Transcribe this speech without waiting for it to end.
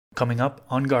coming up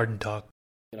on Garden Talk.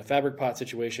 In a fabric pot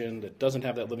situation that doesn't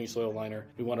have that living soil liner,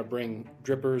 we want to bring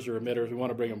drippers or emitters, we want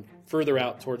to bring them further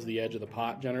out towards the edge of the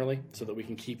pot generally so that we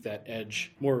can keep that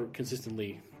edge more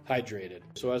consistently hydrated.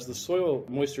 So as the soil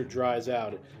moisture dries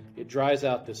out, it dries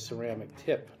out this ceramic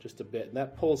tip just a bit, and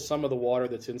that pulls some of the water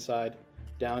that's inside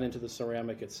down into the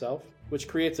ceramic itself, which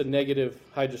creates a negative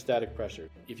hydrostatic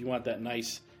pressure. If you want that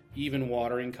nice even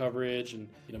watering coverage and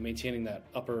maintaining that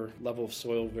upper level of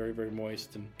soil very, very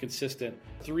moist and consistent,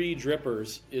 3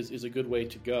 drippers is a good way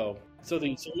to go. So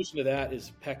the solution to that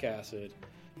is PEC acid.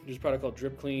 There's a product called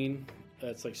Drip Clean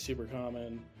that's like super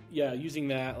common. Yeah, using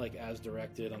that like as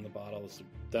directed on the bottles,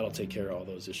 that'll take care of all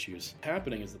those issues. What's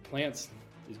happening is the plant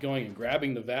is going and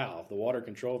grabbing the valve, the water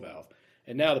control valve,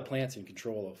 and now the plant's in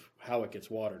control of how it gets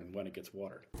watered and when it gets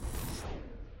watered.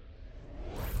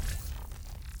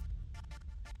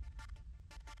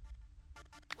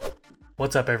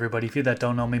 What's up, everybody? If you that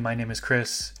don't know me, my name is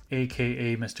Chris,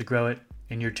 aka Mr. Grow It,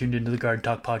 and you're tuned into the Garden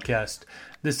Talk podcast.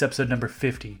 This is episode number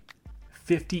 50.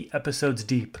 50 episodes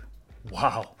deep.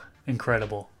 Wow,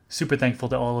 incredible. Super thankful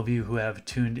to all of you who have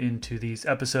tuned into these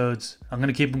episodes. I'm going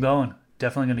to keep them going.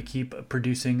 Definitely going to keep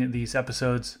producing these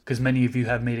episodes because many of you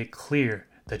have made it clear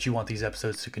that you want these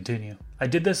episodes to continue. I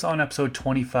did this on episode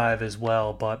 25 as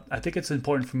well, but I think it's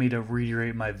important for me to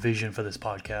reiterate my vision for this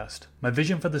podcast. My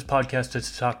vision for this podcast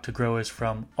is to talk to growers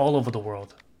from all over the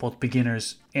world, both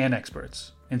beginners and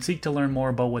experts, and seek to learn more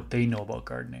about what they know about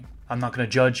gardening. I'm not going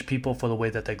to judge people for the way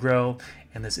that they grow,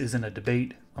 and this isn't a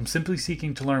debate. I'm simply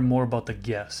seeking to learn more about the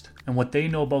guest and what they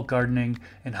know about gardening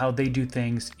and how they do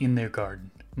things in their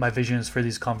garden. My vision is for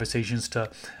these conversations to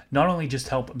not only just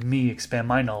help me expand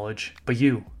my knowledge, but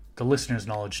you, the listeners'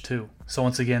 knowledge too. So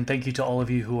once again, thank you to all of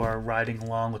you who are riding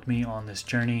along with me on this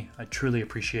journey. I truly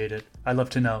appreciate it. I'd love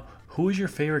to know, who is your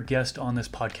favorite guest on this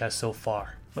podcast so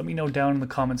far? Let me know down in the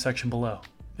comment section below.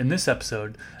 In this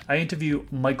episode, I interview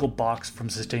Michael Box from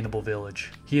Sustainable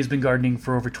Village. He has been gardening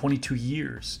for over 22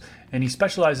 years, and he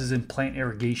specializes in plant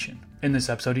irrigation. In this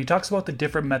episode, he talks about the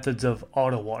different methods of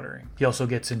auto watering. He also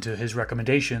gets into his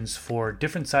recommendations for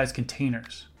different size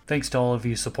containers. Thanks to all of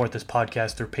you who support this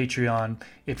podcast through Patreon.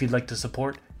 If you'd like to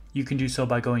support, you can do so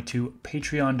by going to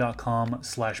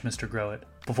patreon.com/MrGrowIt.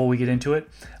 Before we get into it,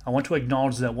 I want to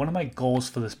acknowledge that one of my goals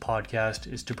for this podcast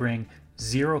is to bring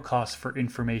zero cost for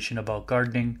information about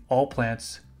gardening, all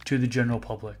plants, to the general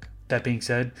public. That being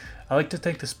said, I'd like to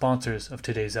thank the sponsors of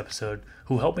today's episode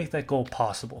who helped make that goal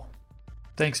possible.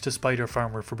 Thanks to Spider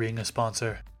Farmer for being a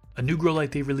sponsor. A new grow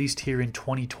light they released here in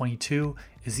 2022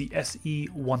 is the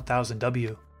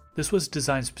SE1000W. This was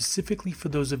designed specifically for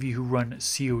those of you who run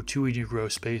CO2 in your grow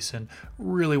space and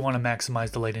really want to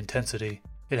maximize the light intensity.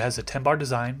 It has a 10-bar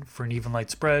design for an even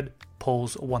light spread,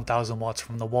 pulls 1000 watts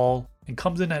from the wall, and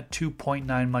comes in at 2.9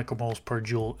 micromoles per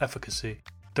joule efficacy.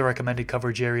 The recommended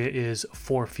coverage area is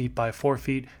 4 feet by 4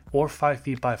 feet or 5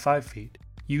 feet by 5 feet.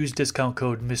 Use discount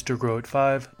code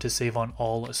MrGrowIt5 to save on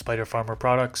all Spider Farmer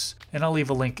products, and I'll leave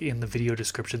a link in the video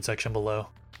description section below.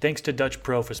 Thanks to Dutch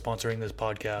Pro for sponsoring this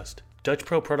podcast. Dutch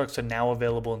Pro products are now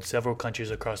available in several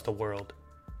countries across the world.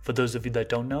 For those of you that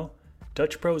don't know,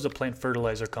 Dutch Pro is a plant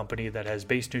fertilizer company that has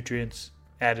base nutrients,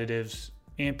 additives,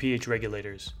 and pH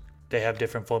regulators. They have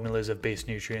different formulas of base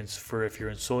nutrients for if you're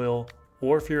in soil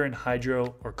or if you're in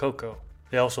hydro or cocoa.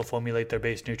 They also formulate their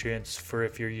base nutrients for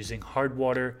if you're using hard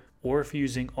water or if you're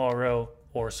using RO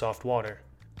or soft water.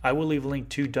 I will leave a link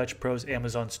to Dutch Pro's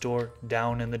Amazon store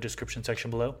down in the description section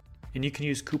below, and you can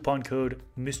use coupon code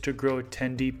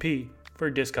MrGrowIt10DP for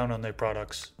a discount on their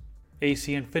products.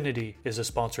 AC Infinity is a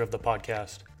sponsor of the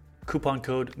podcast. Coupon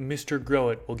code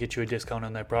MrGrowIt will get you a discount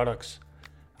on their products.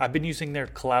 I've been using their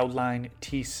Cloudline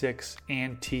T6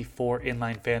 and T4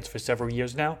 inline fans for several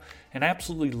years now, and I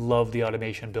absolutely love the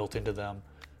automation built into them.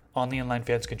 On the inline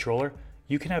fans controller,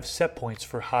 you can have set points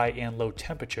for high and low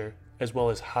temperature, as well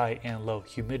as high and low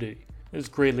humidity. This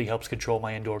greatly helps control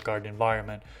my indoor garden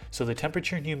environment, so the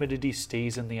temperature and humidity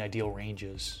stays in the ideal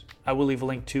ranges. I will leave a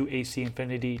link to AC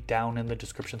Infinity down in the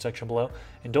description section below,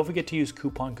 and don't forget to use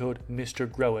coupon code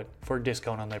MrGrowIt for a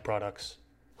discount on their products.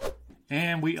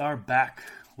 And we are back.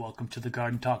 Welcome to the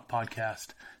Garden Talk podcast.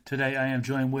 Today I am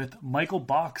joined with Michael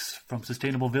Box from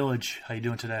Sustainable Village. How you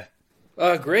doing today?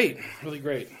 Great. Really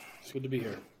great. It's good to be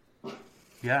here.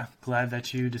 Yeah, glad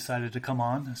that you decided to come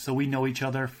on. So we know each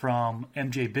other from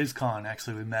MJ BizCon.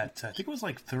 Actually, we met, I think it was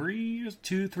like 3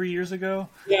 years ago.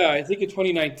 Yeah, I think in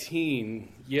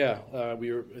 2019. Yeah, I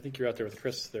think you were out there with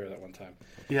Chris there that one time.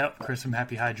 Yep, Chris from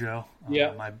Happy Hydro.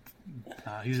 Yeah.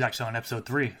 He was actually on episode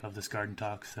 3 of this Garden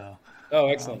Talk. So. Oh,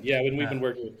 excellent. We've been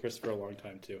working with Chris for a long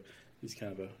time too. He's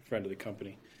kind of a friend of the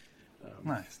company.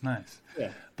 Nice.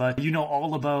 Yeah. But you know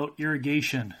all about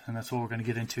irrigation, and that's what we're going to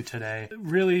get into today.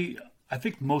 Really, I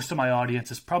think most of my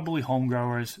audience is probably home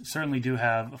growers. Certainly do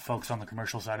have folks on the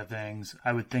commercial side of things.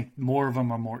 I would think more of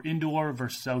them are more indoor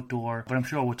versus outdoor, but I'm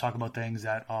sure we'll talk about things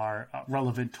that are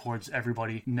relevant towards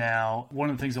everybody. Now, one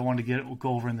of the things I wanted to go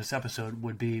over in this episode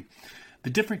would be the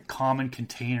different common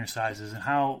container sizes and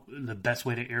how the best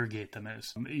way to irrigate them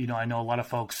is. You know, I know a lot of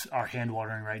folks are hand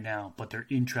watering right now, but they're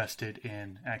interested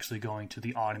in actually going to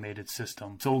the automated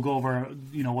system. So we'll go over,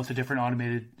 you know, what the different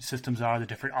automated systems are, the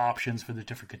different options for the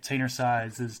different container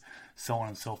sizes, so on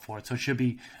and so forth. So it should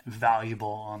be valuable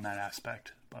on that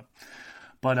aspect. But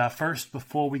first,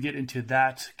 before we get into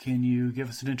that, can you give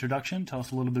us an introduction? Tell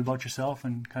us a little bit about yourself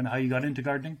and kind of how you got into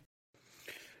gardening?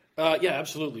 Yeah,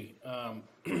 absolutely.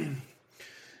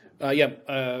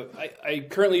 I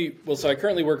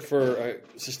currently work for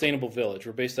Sustainable Village.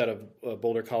 We're based out of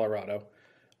Boulder, Colorado,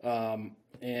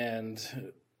 and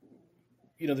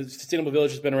you know the Sustainable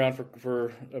Village has been around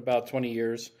for about 20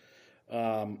 years.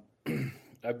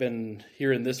 I've been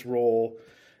here in this role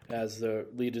as the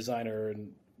lead designer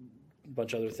and a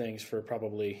bunch of other things for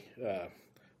probably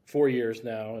 4 years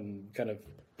now, and kind of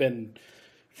been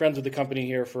friends with the company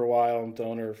here for a while and the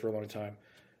owner for a long time.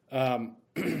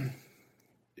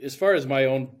 As far as my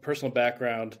own personal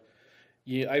background,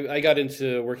 I got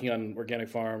into working on organic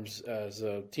farms as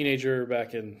a teenager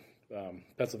back in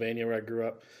Pennsylvania, where I grew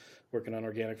up, working on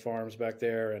organic farms back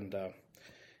there. And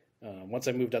once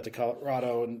I moved out to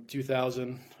Colorado in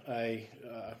 2000, I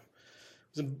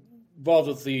was involved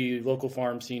with the local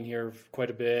farm scene here quite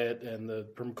a bit and the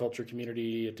permaculture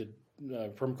community. I did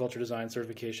permaculture design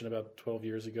certification about 12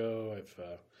 years ago. I've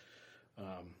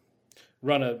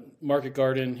run a market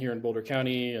garden here in Boulder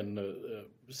County and a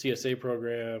CSA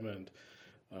program and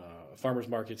a farmer's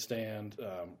market stand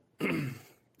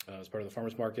as part of the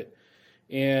farmer's market.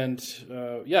 And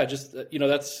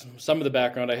that's some of the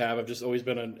background I have. I've just always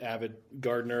been an avid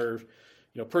gardener.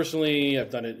 You know, personally,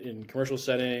 I've done it in commercial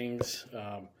settings.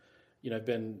 I've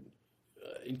been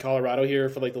in Colorado here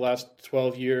for like the last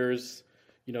 12 years.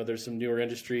 You know, there's some newer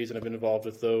industries, and I've been involved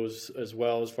with those as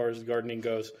well as far as gardening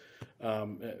goes.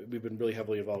 We've been really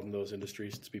heavily involved in those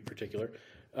industries, to be particular.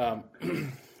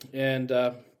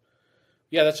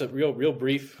 That's a real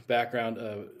brief background.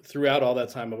 Throughout all that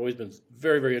time, I've always been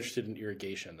very, very interested in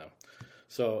irrigation, though.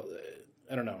 So,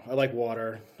 I don't know. I like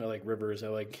water. I like rivers. I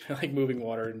like moving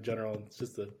water in general. It's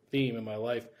just a theme in my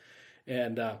life.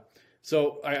 And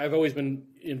so I've always been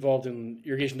involved in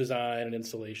irrigation design and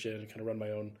installation and kind of run my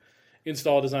own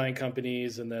install design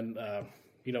companies. And then,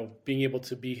 being able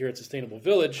to be here at Sustainable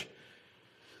Village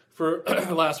for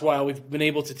the last while, we've been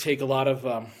able to take a lot of,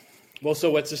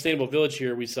 so at Sustainable Village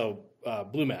here, we sell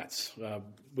blue mats,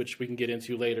 which we can get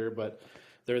into later, but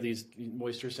there are these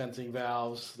moisture sensing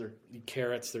valves, they're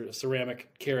carrots, they're a ceramic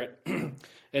carrot.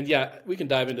 And yeah, we can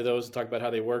dive into those and talk about how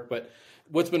they work. But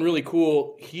what's been really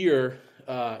cool here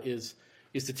is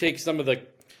to take some of the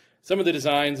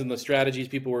designs and the strategies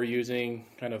people were using,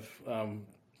 kind of,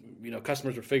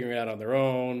 customers were figuring it out on their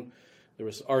own. There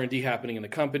was R&D happening in the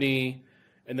company.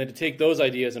 And then to take those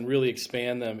ideas and really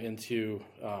expand them into,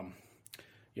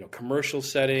 commercial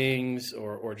settings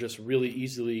or just really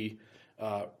easily,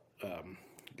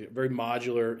 very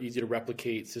modular, easy to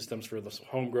replicate systems for the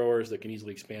home growers that can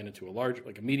easily expand into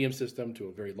a medium system to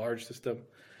a very large system.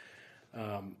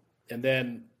 And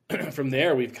then from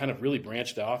there, we've kind of really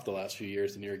branched off the last few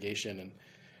years in irrigation, and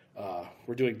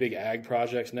we're doing big ag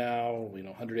projects now,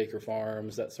 100-acre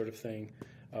farms, that sort of thing,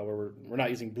 where we're not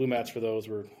using blue mats for those.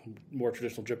 We're more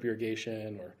traditional drip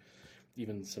irrigation or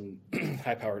even some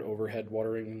high-powered overhead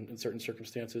watering in certain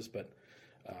circumstances. But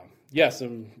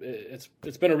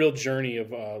it's been a real journey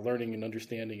of learning and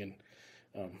understanding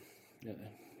and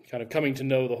kind of coming to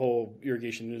know the whole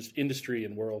irrigation industry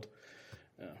and world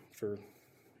for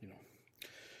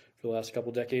the last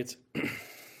couple decades.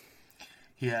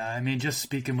 Yeah, I mean, just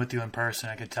speaking with you in person,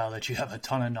 I could tell that you have a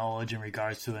ton of knowledge in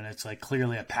regards to it, and it's like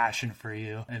clearly a passion for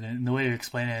you. And in the way you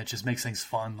explain it, it just makes things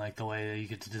fun, like the way that you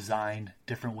get to design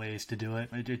different ways to do it.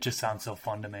 It just sounds so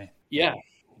fun to me. Yeah,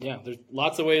 there's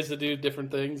lots of ways to do different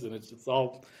things, and it's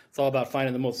all about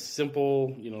finding the most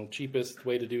simple, cheapest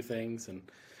way to do things, and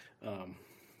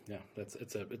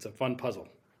it's a fun puzzle.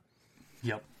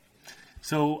 Yep.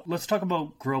 So let's talk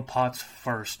about grow pots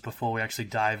first before we actually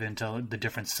dive into the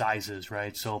different sizes,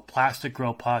 right? So plastic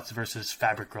grow pots versus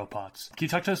fabric grow pots. Can you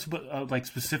talk to us about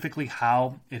specifically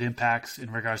how it impacts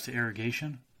in regards to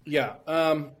irrigation? Yeah,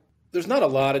 there's not a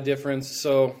lot of difference.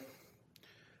 So,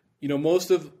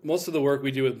 most of the work we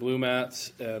do with blue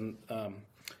mats and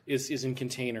is in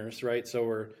containers, right? So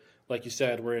we're, like you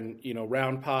said, we're in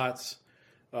round pots.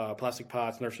 plastic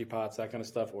pots, nursery pots, that kind of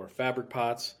stuff, or fabric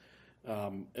pots.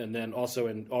 And then also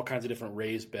in all kinds of different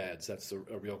raised beds. That's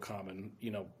a real common,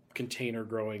 container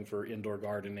growing for indoor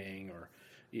gardening or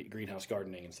greenhouse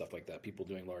gardening and stuff like that. People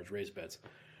doing large raised beds.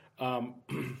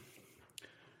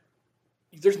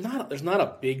 There's not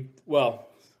a big, well,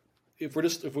 if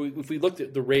we looked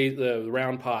at the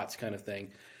round pots kind of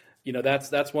thing,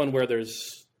 that's one where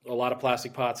there's a lot of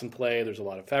plastic pots in play. There's a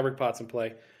lot of fabric pots in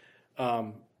play.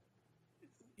 There's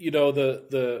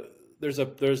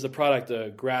the product,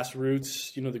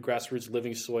 Grassroots, the Grassroots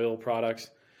Living Soil products.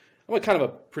 I'm kind of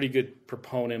a pretty good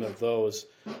proponent of those.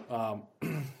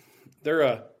 They're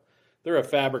a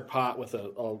fabric pot with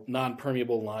a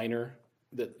non-permeable liner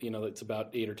that, it's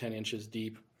about 8 or 10 inches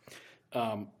deep.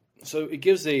 So it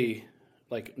gives a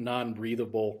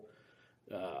non-breathable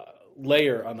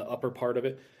layer on the upper part of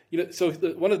it. So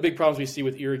one of the big problems we see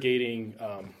with irrigating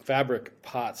fabric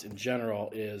pots in general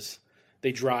is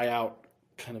they dry out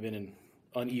kind of in an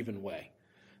uneven way.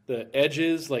 The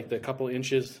edges, like the couple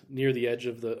inches near the edge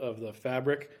of the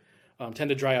fabric, tend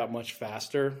to dry out much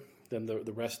faster than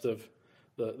the rest of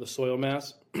the soil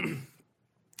mass.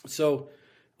 So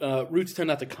roots tend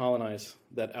not to colonize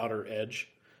that outer edge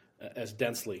as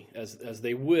densely as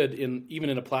they would even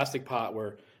in a plastic pot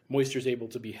where moisture is able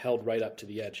to be held right up to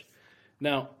the edge.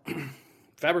 Now,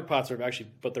 fabric pots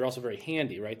but they're also very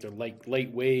handy, right? They're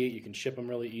lightweight. You can ship them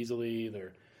really easily.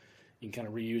 You can kind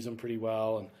of reuse them pretty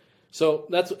well. And so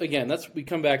we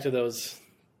come back to those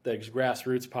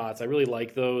Grassroots pots. I really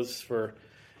like those for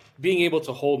being able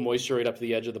to hold moisture right up to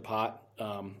the edge of the pot,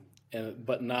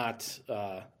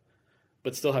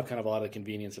 but still have kind of a lot of the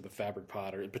convenience of a fabric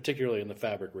pot, or particularly in the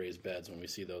fabric raised beds when we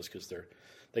see those, because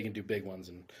they can do big ones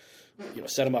and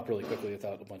set them up really quickly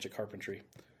without a bunch of carpentry.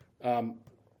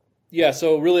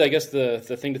 So really, I guess the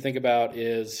thing to think about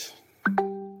is,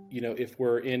 if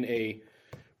we're in a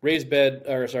raised bed,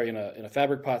 in a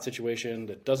fabric pot situation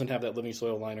that doesn't have that living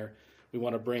soil liner, we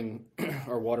want to bring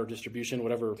our water distribution,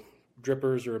 whatever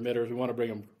drippers or emitters, we want to bring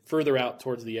them further out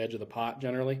towards the edge of the pot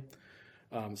generally,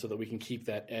 so that we can keep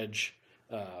that edge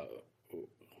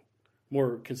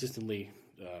more consistently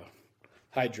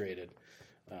hydrated.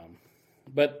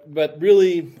 But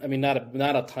really, I mean, not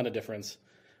a ton of difference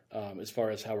as far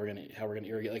as how we're gonna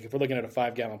irrigate. Like if we're looking at a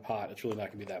 5-gallon pot, it's really not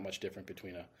gonna be that much different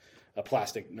between a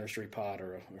plastic nursery pot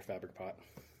or a fabric pot.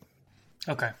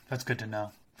 Okay, that's good to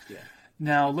know. Yeah.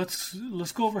 Now let's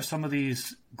go over some of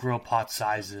these grow pot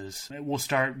sizes. We'll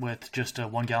start with just a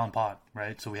 1-gallon pot,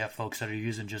 right? So we have folks that are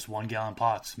using just 1-gallon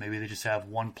pots. Maybe they just have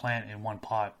one plant in one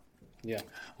pot. Yeah.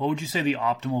 What would you say the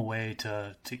optimal way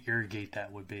to irrigate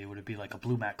that would be? Would it be like a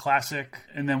Blue Mat Classic?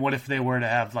 And then what if they were to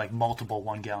have like multiple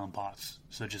 1-gallon pots?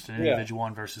 So just an individual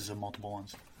one versus a multiple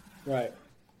ones. Right.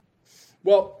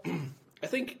 Well, I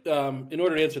think in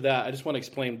order to answer that, I just want to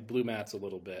explain Blue Mats a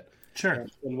little bit. Sure.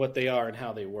 And what they are and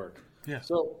how they work. Yeah.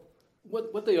 So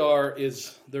what they are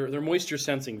is they're moisture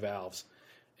sensing valves.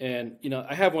 And,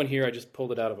 I have one here. I just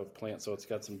pulled it out of a plant, so it's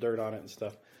got some dirt on it and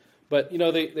stuff. But,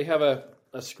 they have a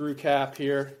screw cap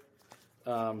here,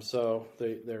 so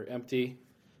they're empty.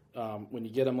 When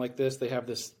you get them like this, they have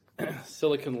this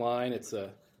silicon line. It's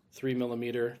a 3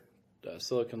 millimeter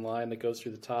silicon line that goes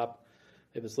through the top.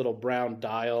 They have this little brown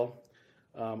dial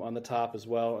on the top as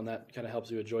well, and that kind of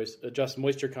helps you adjust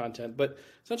moisture content. But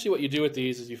essentially what you do with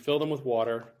these is you fill them with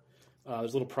water.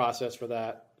 There's a little process for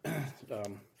that,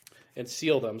 and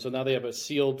seal them. So now they have there's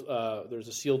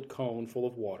a sealed cone full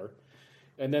of water.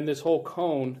 And then this whole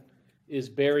cone is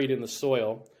buried in the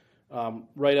soil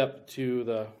right up to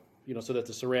so that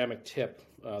the ceramic tip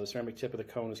of the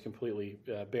cone is completely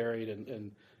buried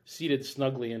and seated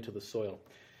snugly into the soil.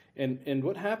 And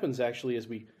what happens actually is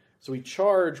we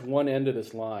charge one end of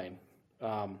this line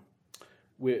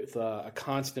with a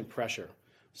constant pressure.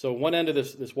 So one end of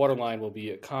this water line will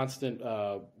be a constant,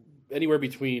 anywhere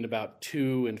between about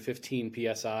 2 and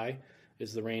 15 psi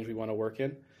is the range we want to work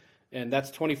in. And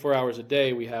that's 24 hours a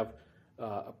day. We have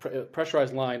a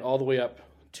pressurized line all the way up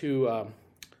to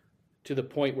the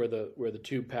point where the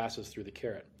tube passes through the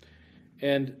carrot.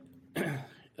 And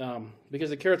because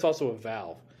the carrot's also a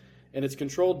valve, and it's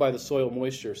controlled by the soil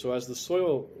moisture. So as the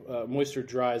soil moisture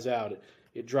dries out,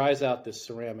 it dries out this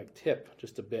ceramic tip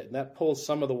just a bit, and that pulls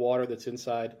some of the water that's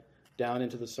inside down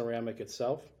into the ceramic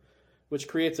itself, which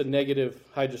creates a negative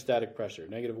hydrostatic pressure,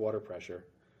 negative water pressure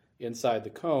inside the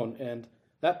cone, and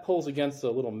that pulls against the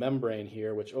little membrane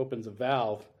here, which opens a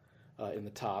valve in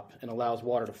the top and allows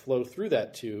water to flow through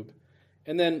that tube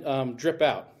and then drip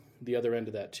out the other end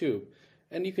of that tube.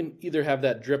 And you can either have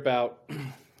that drip out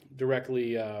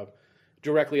directly out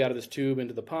of this tube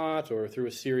into the pot, or through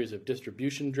a series of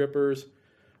distribution drippers,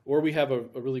 Or we have a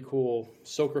really cool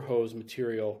soaker hose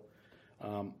material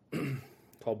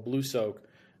called Blue Soak.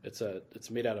 It's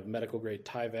made out of medical grade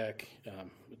Tyvek.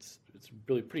 It's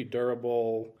really pretty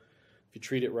durable if you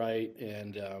treat it right,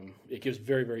 and it gives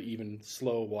very, very even,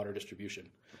 slow water distribution.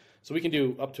 So we can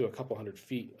do up to a couple 100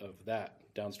 feet of that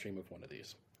downstream of one of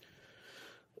these.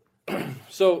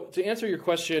 So to answer your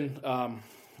question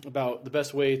about the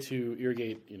best way to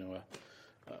irrigate,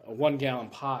 a 1 gallon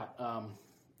pot,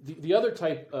 the other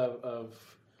type of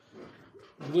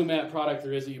blue mat product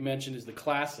there is that you mentioned is the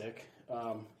classic.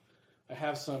 I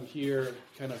have some here,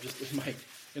 kind of just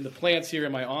in the plants here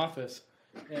in my office,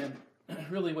 and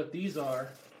really what these are,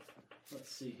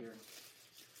 let's see here,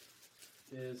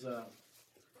 is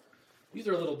these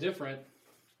are a little different.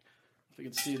 If you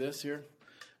can see this here,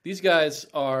 these guys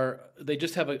they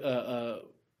just have a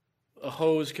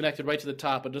hose connected right to the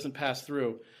top. It doesn't pass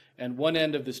through, and one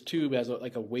end of this tube has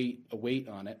a weight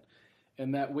on it,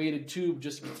 and that weighted tube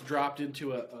just gets dropped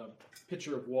into a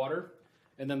pitcher of water,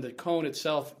 and then the cone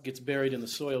itself gets buried in the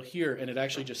soil here, and it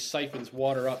actually just siphons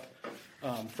water up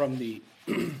from the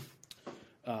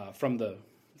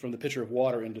pitcher of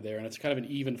water into there, and it's kind of an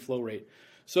even flow rate.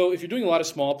 So if you're doing a lot of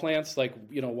small plants, like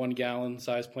 1 gallon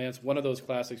size plants, one of those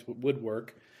classics would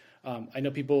work. I know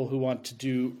people who want to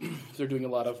do, they're doing a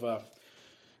lot of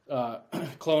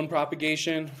clone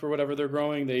propagation for whatever they're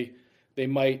growing. They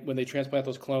might, when they transplant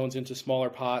those clones into smaller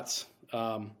pots,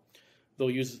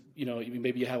 they'll use,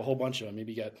 maybe you have a whole bunch of them.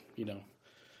 Maybe you got,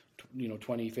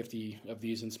 20, 50 of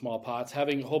these in small pots.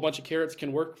 Having a whole bunch of carrots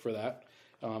can work for that.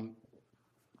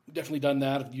 Definitely done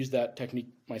that. I've used that technique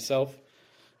myself.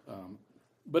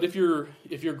 But if you're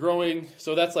growing,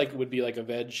 so that's would be like a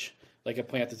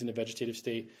plant that's in a vegetative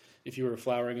state. If you were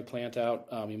flowering a plant out,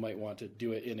 you might want to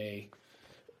do it in a,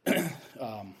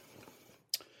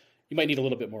 you might need a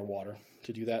little bit more water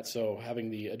to do that. So having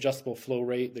the adjustable flow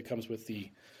rate that comes with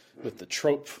the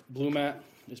Trope blue mat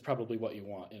is probably what you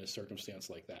want in a circumstance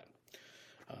like that.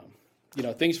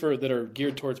 Things that are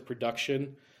geared towards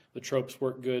production, the Tropes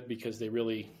work good because they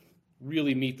really,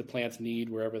 really meet the plant's need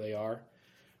wherever they are.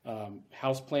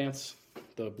 House plants,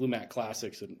 the Blue Mat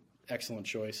Classic's an excellent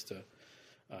choice to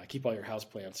keep all your house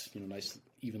plants, nice,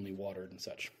 evenly watered and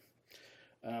such.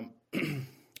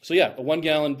 So yeah, a 1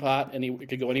 gallon pot, it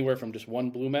could go anywhere from just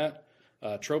one Blue Mat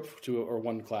Trope or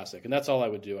one Classic, and that's all I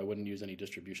would do. I wouldn't use any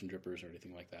distribution drippers or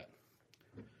anything like that.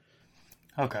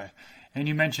 Okay. And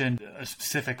you mentioned a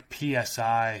specific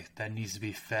PSI that needs to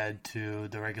be fed to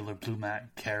the regular blue mat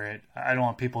carrot. I don't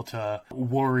want people to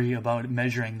worry about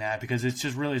measuring that because it's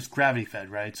gravity fed,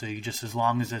 right? So you just, as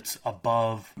long as it's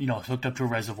above, hooked up to a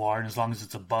reservoir, and as long as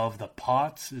it's above the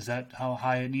pots, is that how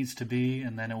high it needs to be?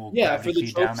 And then it will gravity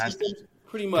feed down. That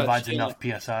pretty much provides enough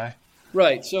PSI.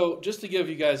 Right. So just to give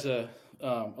you guys a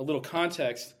little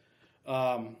context,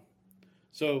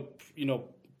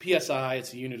 PSI,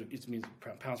 it's a unit of, it means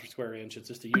pounds per square inch. It's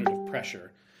just a unit of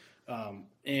pressure.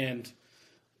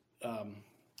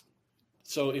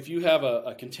 So if you have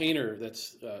a container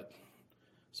that's,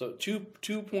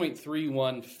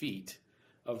 2.31 feet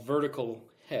of vertical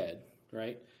head,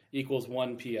 right, equals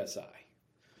 1 PSI.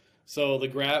 So the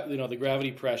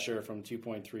gravity pressure from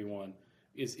 2.31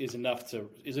 is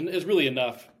really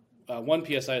enough. 1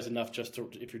 PSI is enough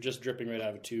if you're just dripping right out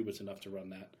of a tube, it's enough to run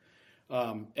that.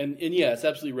 And yeah, it's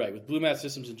absolutely right. With blue mat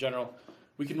systems in general,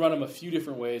 we can run them a few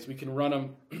different ways. We can run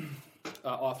them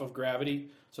off of gravity.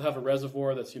 So have a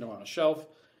reservoir that's on a shelf,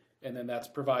 and then that's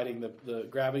providing the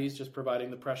gravity is just providing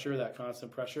the pressure, that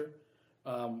constant pressure.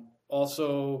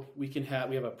 Also, we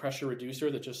have a pressure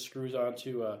reducer that just screws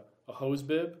onto a hose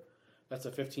bib. That's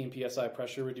a 15 psi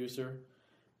pressure reducer.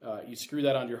 You screw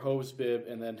that on your hose bib,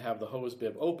 and then have the hose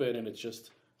bib open, and it's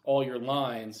just all your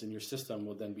lines in your system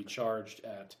will then be charged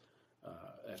at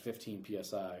 15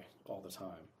 psi all the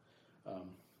time.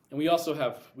 And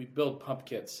we build pump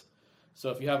kits. So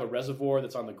if you have a reservoir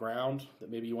that's on the ground that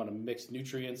maybe you want to mix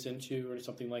nutrients into or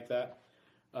something like that,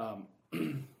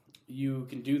 you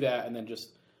can do that and then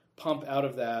just pump out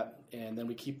of that, and then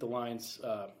we keep the lines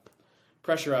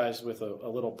pressurized with a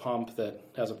little pump that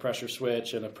has a pressure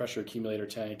switch and a pressure accumulator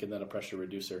tank and then a pressure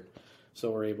reducer.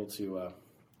 So we're able to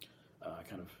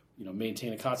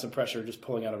maintain a constant pressure just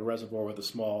pulling out of a reservoir with a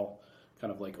small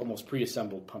kind of like almost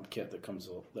pre-assembled pump kit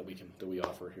that we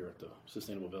offer here at the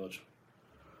Sustainable Village.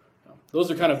 Those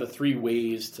are kind of the three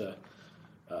ways to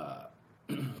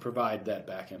provide that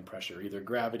back end pressure: either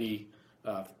gravity,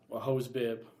 a hose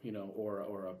bib,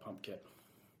 or a pump kit.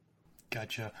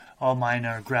 Gotcha. All mine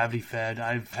are gravity fed.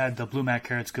 I've had the blue mat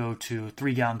carrots go to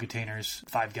 3 gallon containers,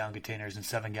 5 gallon containers, and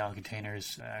 7 gallon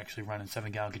containers. I actually run in 7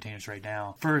 gallon containers right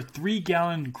now. For 3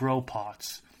 gallon grow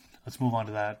pots, let's move on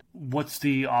to that. What's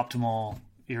the optimal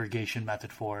irrigation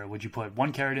method for it? Would you put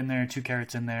 1 carat in there, 2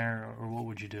 carats in there, or what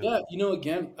would you do? Yeah,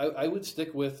 again, I would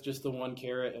stick with just the 1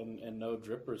 carat and no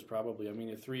drippers probably. I mean,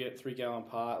 a 3 gallon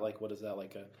pot, like what is that?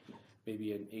 Like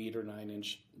maybe an 8 or 9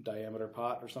 inch diameter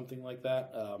pot or something like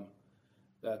that.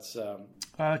 That's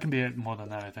It can be more than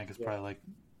that. I think it's probably like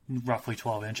roughly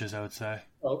 12 inches, I would say.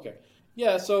 okay.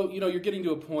 Yeah, so you're getting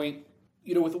to a point,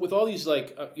 with all these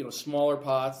like smaller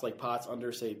pots, like pots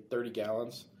under say 30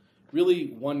 gallons. Really,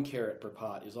 1 carat per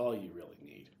pot is all you really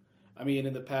need. I mean,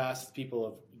 in the past, people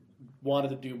have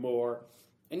wanted to do more,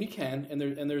 and you can, and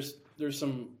there's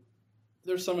some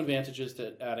advantages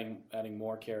to adding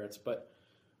more carats, but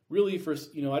really,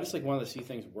 I just like wanted to see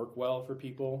things work well for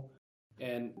people,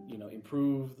 and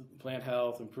improve plant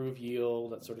health, improve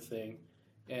yield, that sort of thing,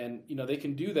 and they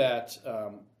can do that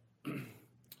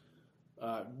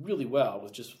really well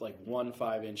with just like 1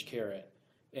 5-inch carat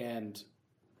and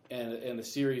a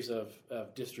series of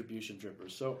distribution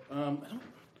drippers. So I don't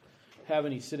have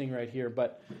any sitting right here,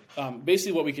 but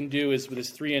basically what we can do is with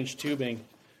this 3-inch tubing,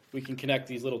 we can connect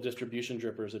these little distribution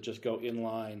drippers that just go in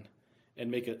line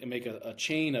and make a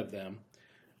chain of them.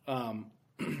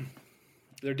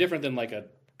 They're different than like a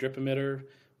drip emitter,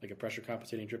 like a pressure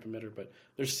compensating drip emitter, but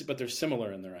they're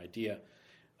similar in their idea.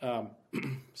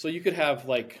 So you could have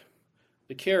like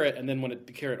the carat, and then when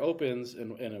the carat opens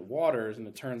and it waters and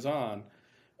it turns on,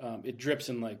 it drips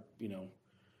in like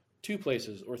 2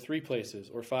 places or 3 places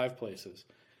or 5 places.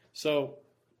 So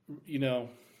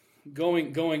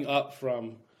going up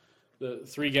from the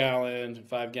 3 gallon,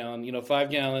 5 gallon, 5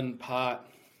 gallon pot,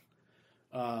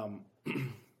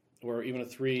 or even a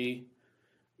 3,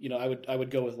 I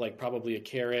would go with like probably a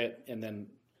carat, and then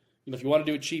if you want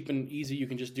to do it cheap and easy, you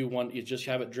can just do one. You just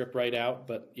have it drip right out.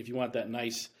 But if you want that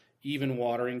nice even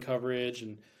watering coverage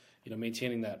and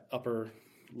maintaining that upper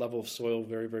level of soil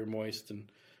very, very moist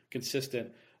and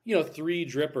consistent, 3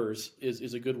 drippers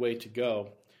is a good way to go.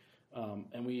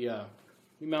 And we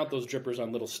mount those drippers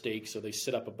on little stakes so they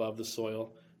sit up above the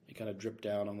soil. They kind of drip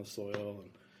down on the soil.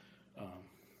 And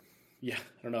I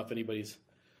don't know if anybody's.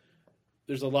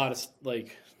 There's a lot of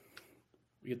like,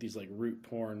 we get these like root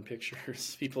porn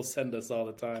pictures people send us all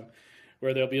the time,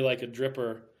 where there'll be like a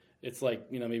dripper. It's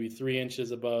like maybe 3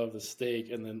 inches above the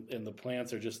stake, and the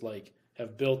plants are just like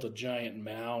have built a giant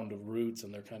mound of roots,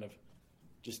 and they're kind of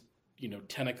just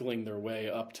tentacling their way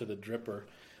up to the dripper.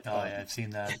 Oh yeah, I've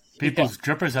seen that. People's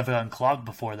drippers have gotten clogged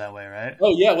before that way, right?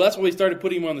 Oh yeah, well that's why we started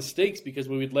putting them on the stakes, because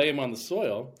we would lay them on the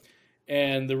soil,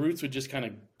 and the roots would just kind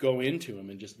of go into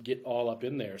them and just get all up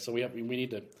in there. So we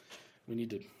need to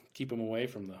keep them away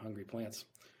from the hungry plants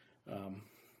a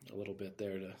little bit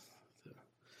there.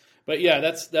 But yeah,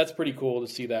 that's pretty cool to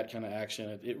see that kind of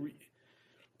action. It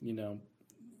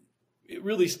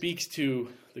really speaks to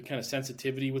the kind of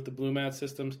sensitivity with the blue mat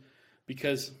systems,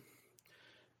 because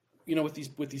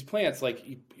with these plants, like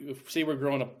say we're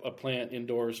growing a plant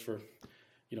indoors for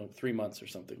 3 months or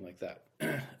something like that,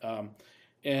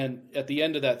 and at the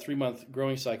end of that 3-month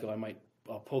growing cycle,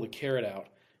 I'll pull the carat out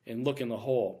and look in the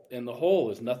hole, and the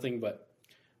hole is nothing but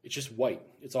it's just white.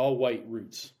 It's all white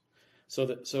roots.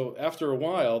 So after a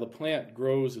while, the plant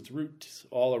grows its roots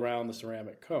all around the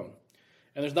ceramic cone,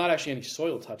 and there's not actually any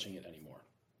soil touching it anymore.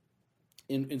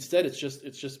 Instead, it's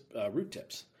just root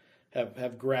tips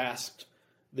have grasped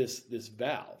this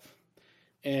valve,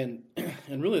 and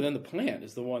really then the plant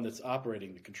is the one that's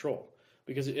operating the control,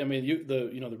 because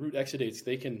the root exudates,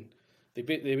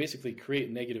 they basically create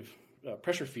negative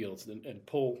pressure fields and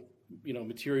pull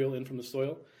material in from the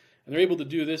soil, and they're able to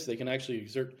do this. They can actually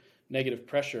exert negative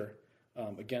pressure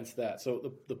against that.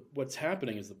 So what's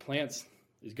happening is the plant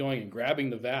is going and grabbing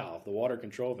the valve, the water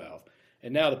control valve,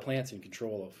 and now the plant's in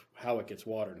control of how it gets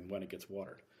watered and when it gets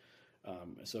watered.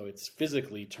 So it's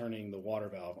physically turning the water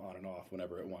valve on and off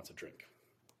whenever it wants a drink.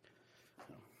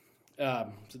 So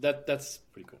that's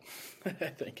pretty cool, I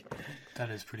think.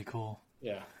 That is pretty cool.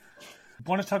 Yeah. I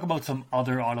want to talk about some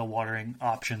other auto watering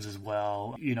options as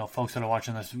well. Folks that are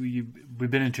watching this, we've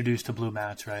been introduced to blue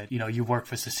mats, right? You work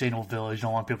for Sustainable Village.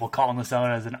 Don't want people calling this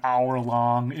out as an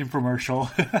hour-long infomercial.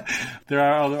 There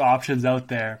are other options out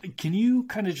there. Can you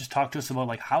kind of just talk to us about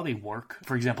like how they work?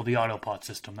 For example, the Autopot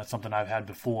system. That's something I've had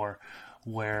before,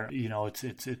 where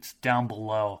it's down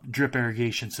below. Drip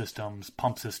irrigation systems,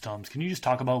 pump systems. Can you just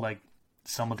talk about like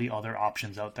some of the other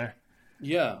options out there?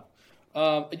 Yeah.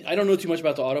 I don't know too much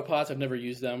about the Autopots. I've never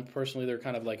used them personally. They're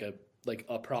kind of like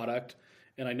a product,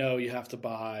 and I know you have to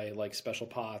buy like special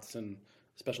pots and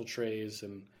special trays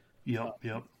and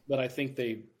Yep. But I think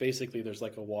there's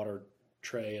like a water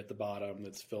tray at the bottom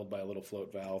that's filled by a little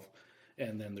float valve,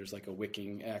 and then there's like a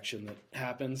wicking action that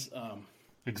happens.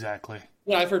 Exactly.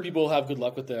 Yeah, I've heard people have good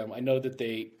luck with them. I know that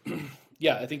they,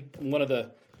 yeah, I think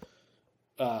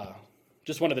uh,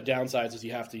 just one of the downsides is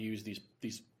you have to use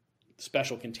these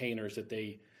special containers that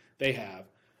they have.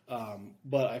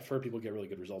 But I've heard people get really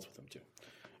good results with them too.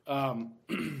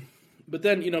 But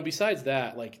then, besides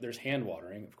that, like there's hand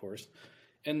watering, of course,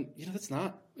 and it's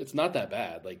not that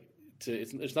bad. Like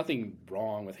there's nothing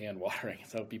wrong with hand watering.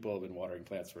 It's how people have been watering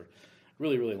plants for a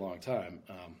really, really long time.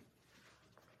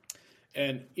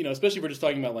 And especially if we're just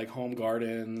talking about like home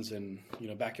gardens and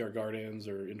backyard gardens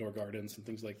or indoor gardens and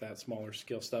things like that, smaller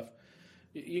scale stuff,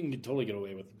 you can totally get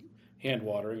away with hand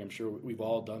watering. I'm sure we've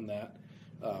all done that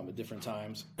at different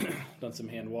times. Done some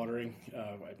hand watering.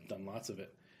 I've done lots of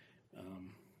it.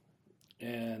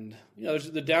 And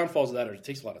there's the downfalls of that are it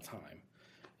takes a lot of time,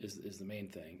 is the main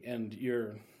thing, and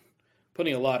you're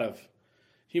putting a lot of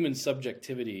human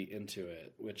subjectivity into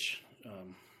it, which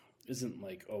isn't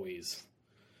like always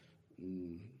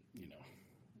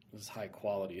as high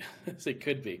quality as it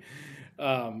could be.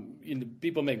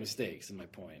 People make mistakes, in my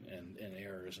point, and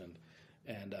errors,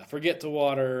 and forget to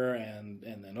water, and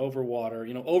then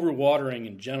overwater. Overwatering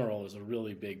in general is a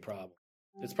really big problem.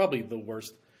 It's probably the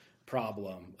worst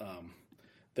problem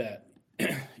that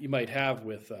you might have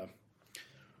with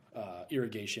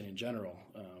irrigation in general.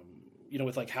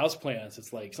 With like houseplants,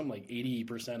 it's like something like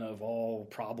 80% of all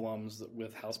problems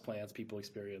with houseplants people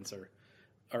experience are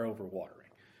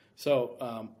overwatering. So,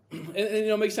 and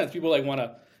it makes sense. People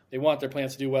they want their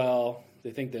plants to do well.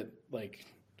 They think that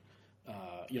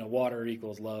water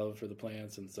equals love for the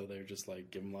plants, and so they're just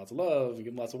like give them lots of love and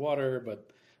give them lots of water,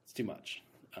 but it's too much.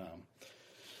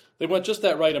 They want just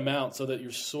that right amount so that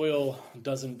your soil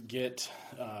doesn't get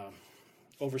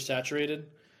oversaturated.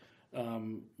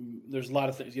 There's a lot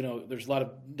of things, there's a lot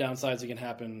of downsides that can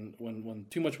happen when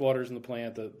too much water is in the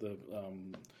plant. The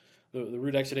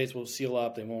root exudates will seal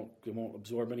up. They won't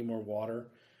absorb any more water,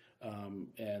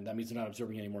 and that means they're not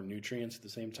absorbing any more nutrients at the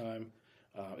same time.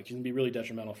 It can be really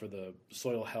detrimental for the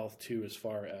soil health too, as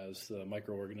far as the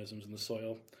microorganisms in the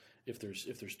soil, if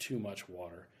there's too much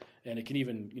water, and it can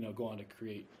even go on to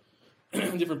create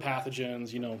different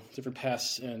pathogens, different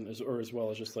pests, and as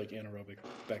well as just like anaerobic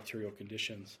bacterial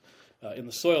conditions in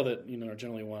the soil that are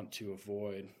generally want to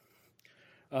avoid.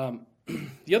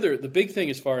 The big thing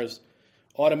as far as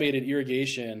automated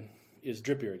irrigation is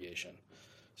drip irrigation.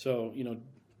 So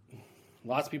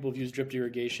lots of people have used drip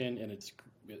irrigation, and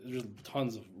there's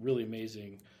tons of really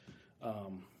amazing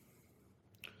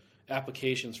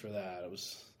applications for that. It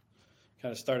was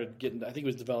kind of started getting, I think it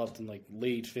was developed in like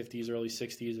late 50s, early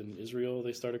 60s in Israel.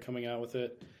 They started coming out with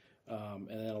it. And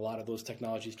then a lot of those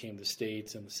technologies came to the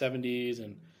States in the 70s.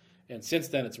 And since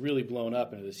then, it's really blown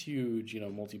up into this huge,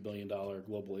 multi-billion-dollar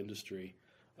global industry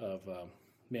of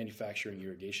manufacturing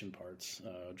irrigation parts,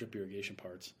 drip irrigation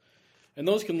parts. And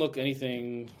those can look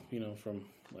anything, from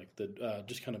like the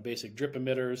just kind of basic drip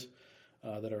emitters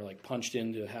that are like punched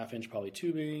into half-inch poly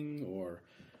tubing, or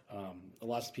a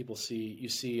lot of people see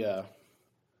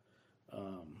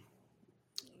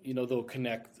they'll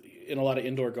connect in a lot of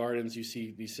indoor gardens. You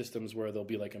see these systems where there'll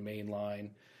be like a main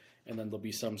line, and then there'll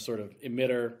be some sort of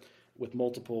emitter with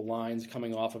multiple lines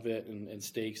coming off of it and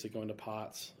stakes that go into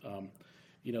pots.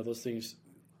 Those things,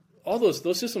 all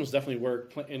those systems definitely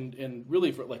work. And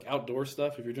really for like outdoor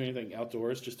stuff, if you're doing anything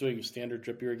outdoors, just doing standard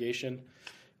drip irrigation,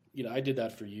 I did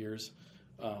that for years.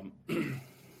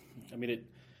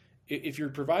 If you're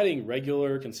providing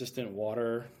regular, consistent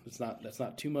water, that's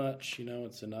not too much.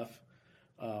 It's enough.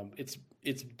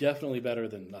 It's definitely better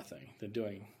than nothing, than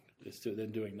doing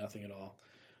nothing at all.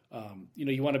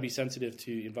 You want to be sensitive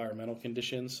to environmental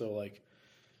conditions. So like,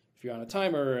 if you're on a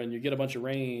timer and you get a bunch of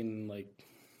rain, like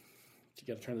you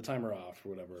got to turn the timer off or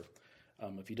whatever.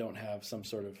 If you don't have some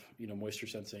sort of moisture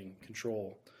sensing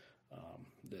control,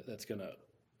 that's going to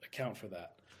account for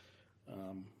that.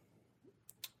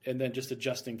 And then just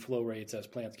adjusting flow rates as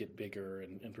plants get bigger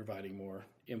and providing more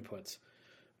inputs.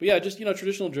 But yeah, just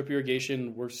traditional drip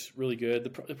irrigation works really good.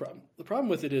 The problem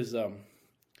with it is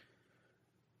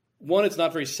one, it's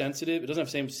not very sensitive. It doesn't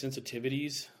have the same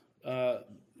sensitivities.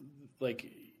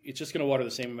 Like it's just going to water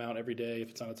the same amount every day if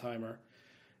it's on a timer.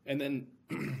 And then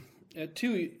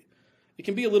two, it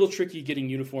can be a little tricky getting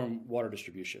uniform water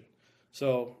distribution.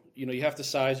 So you have to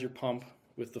size your pump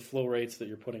with the flow rates that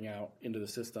you're putting out into the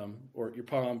system, or your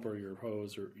pump or your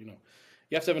hose, or you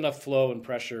have to have enough flow and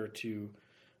pressure to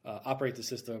operate the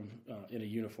system in a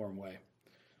uniform way.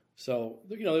 So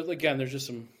again, there's just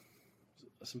some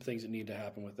things that need to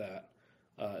happen with that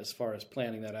as far as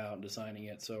planning that out and designing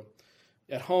it. So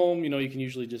at home, you can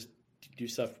usually just do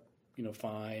stuff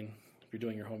fine if you're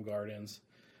doing your home gardens.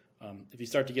 If you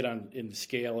start to get on in the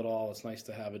scale at all, it's nice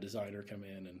to have a designer come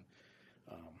in and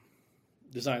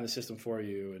design the system for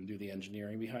you and do the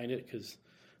engineering behind it, because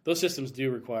those systems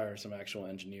do require some actual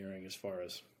engineering as far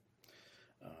as,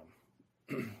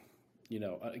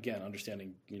 again,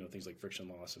 understanding, things like friction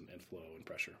loss and flow and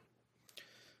pressure.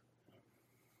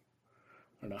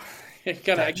 I don't know. I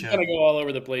kind of go all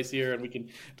over the place here, and we can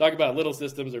talk about little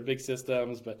systems or big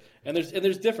systems, but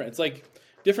there's different. It's like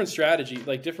different strategy,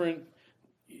 like different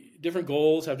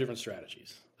goals have different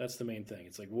strategies. That's the main thing.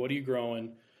 It's like, what are you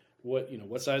growing?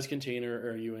 What size container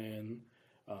are you in?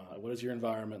 What is your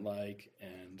environment like?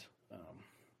 And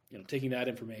taking that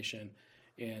information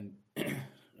and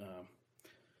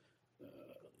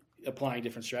applying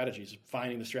different strategies,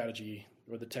 finding the strategy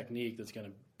or the technique that's going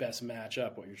to best match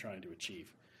up what you're trying to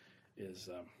achieve.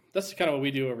 That's kind of what we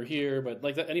do over here. But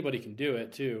like that, anybody can do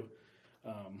it too.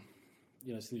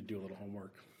 Just need to do a little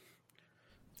homework.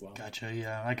 Well. Gotcha.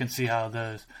 Yeah, I can see how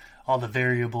all the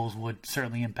variables would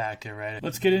certainly impact it, right?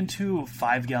 Let's get into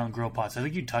 5-gallon grow pots. I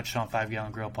think you touched on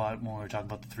 5-gallon grow pot when we were talking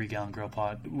about the 3-gallon grow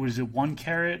pot. Was it 1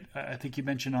 carat? I think you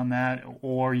mentioned on that,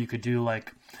 or you could do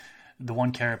like the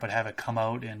 1 carat but have it come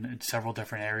out in several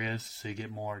different areas so you get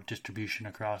more distribution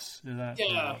across that.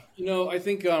 Yeah, I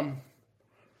think I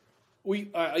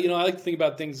like to think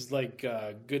about things like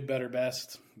good, better,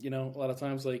 best. A lot of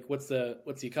times, like what's the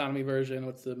economy version,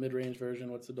 what's the mid-range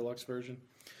version, what's the deluxe version,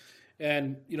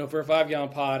 and for a 5-gallon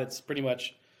pot, it's pretty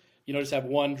much just have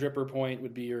one dripper point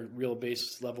would be your real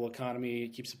base level economy.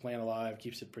 It keeps the plant alive,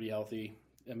 keeps it pretty healthy,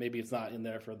 and maybe it's not in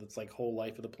there for the like whole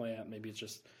life of the plant. Maybe it's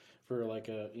just for like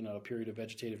a period of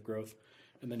vegetative growth,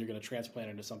 and then you're going to transplant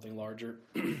it into something larger.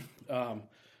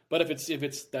 But if it's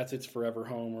its forever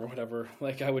home or whatever,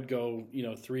 like I would go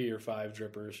 3 or 5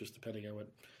 drippers, just depending on what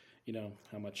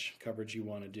how much coverage you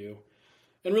want to do,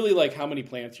 and really like how many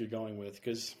plants you're going with,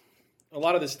 because a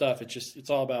lot of this stuff it's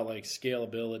all about like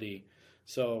scalability.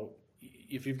 So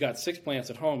if you've got 6 plants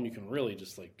at home, you can really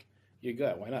just like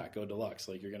why not go deluxe?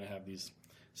 Like you're going to have these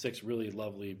 6 really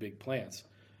lovely big plants,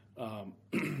 and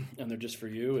they're just for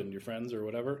you and your friends or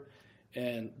whatever.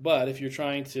 But if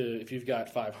you've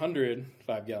got 500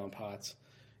 5-gallon pots,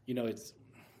 it's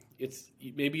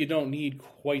maybe you don't need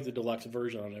quite the deluxe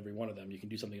version on every one of them. You can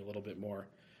do something a little bit more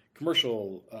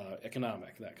commercial,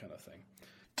 economic, that kind of thing.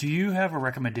 Do you have a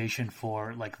recommendation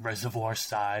for like reservoir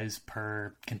size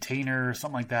per container or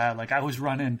something like that? Like I was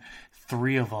running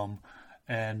 3 of them,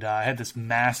 and I had this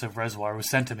massive reservoir. It was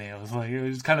sent to me. It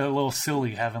was kind of a little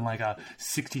silly having like a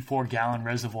 64-gallon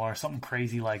reservoir, something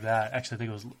crazy like that. Actually, I think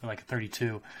it was like a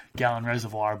 32-gallon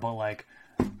reservoir, but like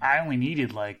I only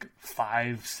needed like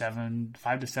 5 to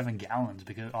 7 gallons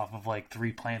because off of like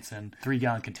 3 plants in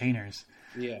 3-gallon containers.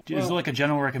 Yeah. Is there like a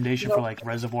general recommendation for like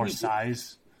reservoir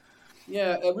size?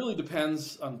 Yeah, it really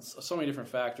depends on so many different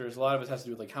factors. A lot of it has to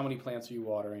do with like how many plants are you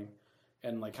watering,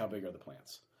 and like how big are the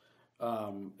plants,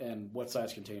 and what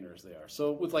size containers they are.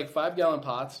 So with like 5-gallon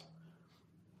pots,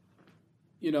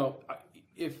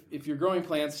 if you're growing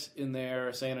plants in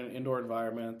there, say in an indoor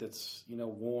environment that's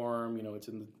warm, it's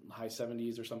in the high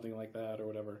 70s or something like that or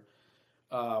whatever,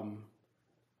 and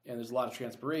there's a lot of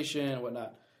transpiration and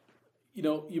whatnot,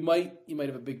 you might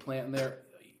have a big plant in there.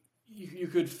 You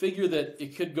could figure that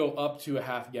it could go up to a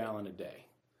half gallon a day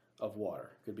of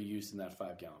water could be used in that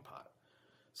 5-gallon pot.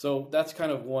 So that's kind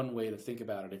of one way to think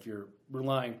about it if you're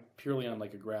relying purely on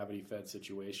like a gravity-fed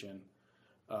situation.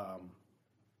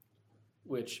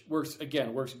 Which works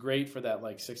great for that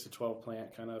like 6 to 12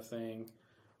 plant kind of thing.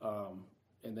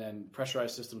 And then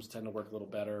pressurized systems tend to work a little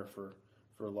better for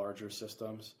larger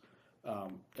systems.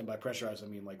 And by pressurized, I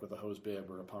mean like with a hose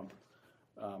bib or a pump.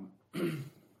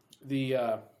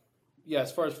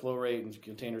 As far as flow rate and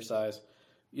container size,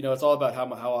 it's all about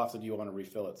how often do you want to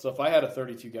refill it. So if I had a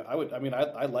 32 gallon,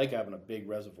 I like having a big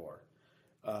reservoir.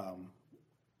 And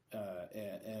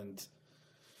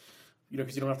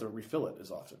because you don't have to refill it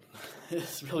as often.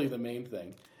 It's really the main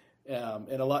thing.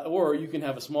 Or you can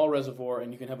have a small reservoir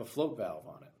and you can have a float valve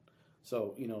on it.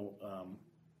 So,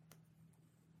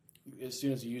 as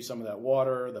soon as you use some of that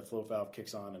water, the float valve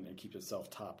kicks on and it keeps itself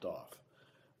topped off.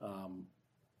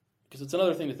 Because it's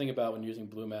another thing to think about when using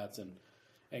blue mats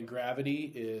and gravity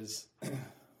is,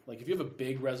 like if you have a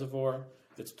big reservoir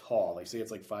that's tall, like say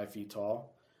it's like 5 feet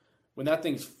tall, when that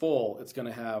thing's full, it's going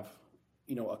to have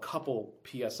a couple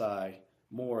PSI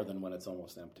more than when it's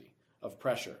almost empty of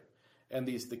pressure. And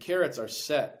the carats are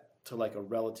set to like a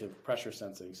relative pressure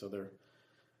sensing. So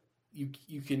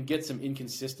you can get some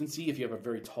inconsistency if you have a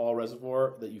very tall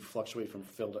reservoir that you fluctuate from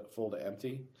full to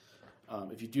empty.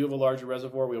 If you do have a larger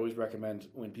reservoir, we always recommend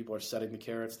when people are setting the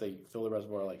carats, they fill the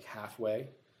reservoir like halfway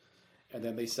and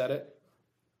then they set it.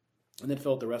 and then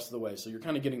fill it the rest of the way. So you're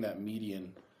kind of getting that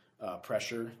median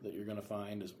pressure that you're going to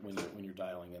find is when you're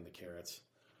dialing in the carrots.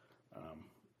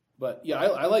 But yeah,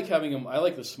 I like having them. I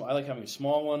like having a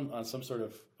small one on some sort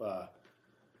of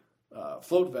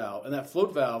float valve, and that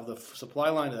float valve, the supply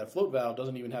line to that float valve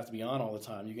doesn't even have to be on all the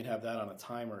time. You can have that on a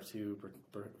timer too,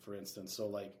 for instance. So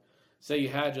like, say you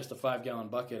had just a 5-gallon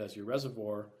bucket as your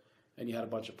reservoir, and you had a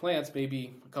bunch of plants,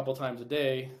 maybe a couple times a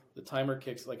day, the timer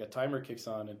kicks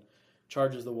on and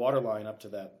charges the water line up to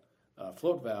that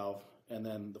float valve, and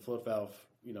then the float valve,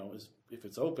 is if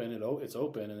it's open, it's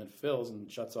open, and it fills and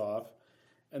shuts off.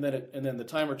 And then the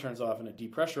timer turns off and it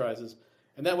depressurizes,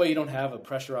 and that way you don't have a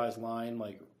pressurized line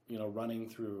running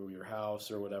through your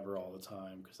house or whatever all the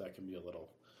time, because that can be a little,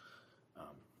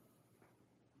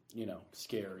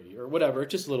 scary or whatever.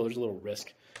 There's a little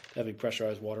risk having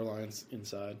pressurized water lines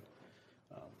inside.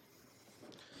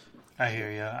 I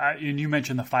hear you. And you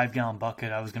mentioned the 5-gallon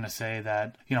bucket. I was going to say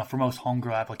that, for most home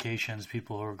grow applications,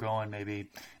 people who are growing maybe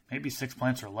 6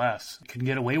 plants or less can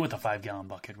get away with a 5-gallon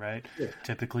bucket, right? Yeah.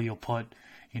 Typically you'll put,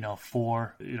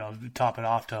 4, top it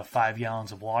off to 5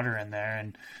 gallons of water in there,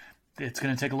 and it's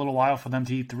going to take a little while for them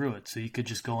to eat through it. So you could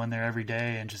just go in there every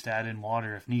day and just add in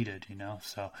water if needed,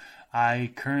 So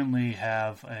I currently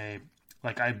have I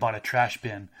bought a trash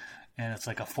bin, and it's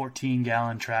like a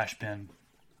 14-gallon trash bin,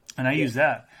 and I use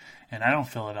that. And I don't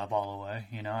fill it up all the way.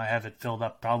 I have it filled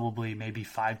up probably maybe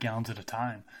 5 gallons at a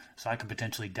time. So I could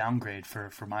potentially downgrade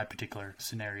for my particular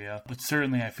scenario. But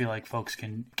certainly I feel like folks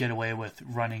can get away with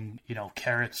running,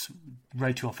 carrots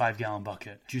right to a 5-gallon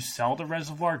bucket. Do you sell the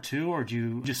reservoir too, or do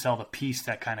you just sell the piece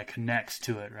that kind of connects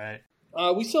to it, right?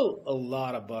 We sell a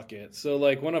lot of buckets. So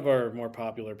like one of our more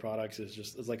popular products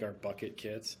is like our bucket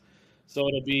kits. So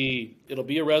it'll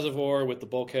be a reservoir with the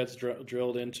bulkheads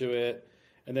drilled into it.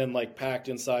 And then like packed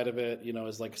inside of it,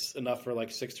 is like enough for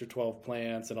like 6 or 12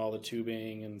 plants and all the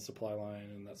tubing and supply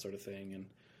line and that sort of thing.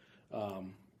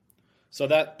 And so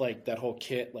that whole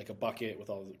kit, like a bucket with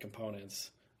all the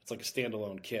components, it's like a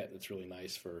standalone kit. That's really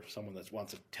nice for someone that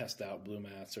wants to test out blue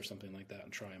mats or something like that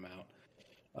and try them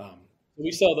out. We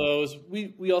sell those.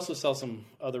 We also sell some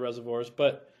other reservoirs,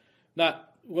 but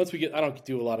not once we get. I don't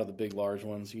do a lot of the big large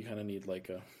ones. You kind of need like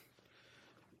a.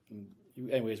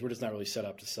 Anyways, we're just not really set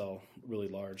up to sell really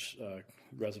large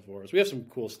reservoirs. We have some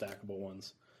cool stackable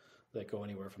ones that go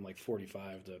anywhere from like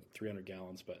 45 to 300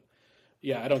 gallons. But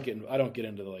yeah, I don't get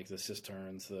into the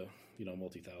cisterns, the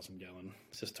multi-thousand gallon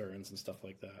cisterns and stuff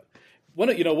like that. One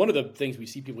of the things we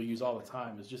see people use all the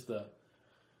time is just the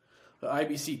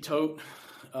IBC tote.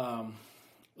 I'm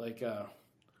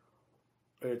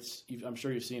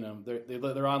sure you've seen them.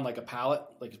 They're on like a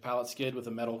pallet skid with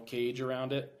a metal cage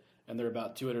around it. And they're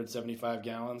about 275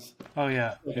 gallons. Oh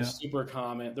yeah, super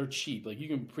common. They're cheap. Like you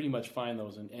can pretty much find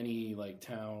those in any like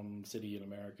town, city in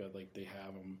America. Like they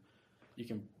have them. You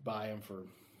can buy them for,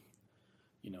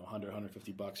 $100,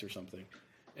 $150 or something.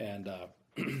 And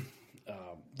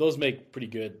those make pretty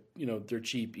good. They're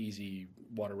cheap, easy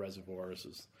water reservoirs.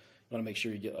 You want to make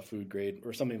sure you get a food grade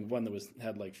or one that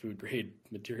had like food grade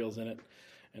materials in it,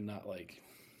 and not like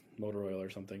motor oil or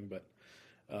something. But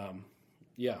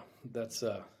yeah, that's.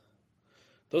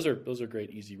 Those are great,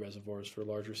 easy reservoirs for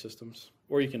larger systems.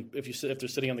 Or you can, if they're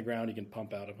sitting on the ground, you can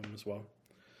pump out of them as well.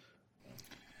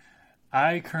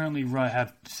 I currently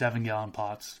have 7-gallon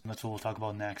pots. That's what we'll talk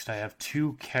about next. I have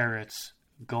 2 carrots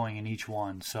going in each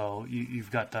one. So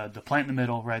you've got the plant in the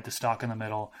middle, right? The stalk in the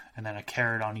middle, and then a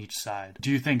carrot on each side.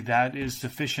 Do you think that is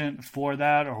sufficient for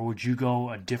that, or would you go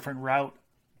a different route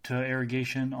to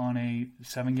irrigation on a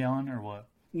 7-gallon, or what?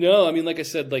 No, I mean, like I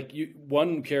said,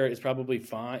 one carrot is probably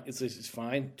fine. It's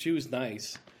fine. 2 is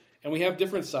nice, and we have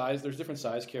different size. There's different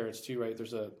size carrots too, right?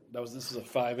 This is a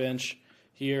 5-inch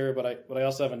here, but I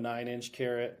also have a 9-inch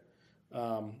carrot.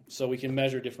 So we can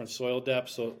measure different soil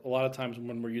depths. So a lot of times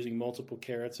when we're using multiple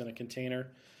carrots in a container,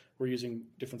 we're using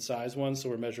different size ones. So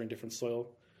we're measuring different soil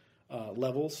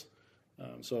levels.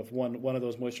 So if one of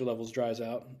those moisture levels dries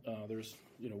out, there's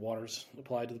water's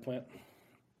applied to the plant.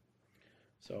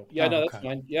 So yeah, that's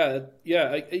fine. Yeah.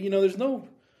 There's no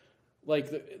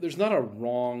there's not a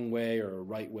wrong way or a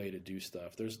right way to do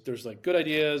stuff. There's like good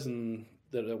ideas and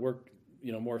that work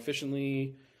more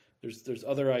efficiently. There's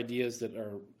other ideas that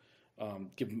are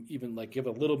give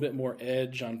a little bit more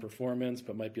edge on performance,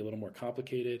 but might be a little more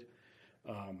complicated.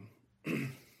 I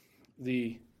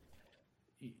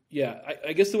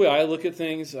guess the way I look at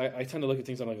things, I tend to look at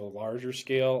things on like a larger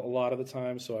scale a lot of the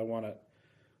time. So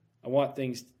I want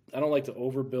things. I don't like to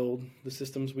overbuild the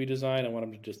systems we design. I want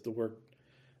them to work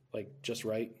just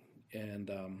right,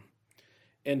 and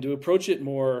to approach it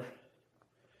more.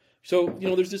 So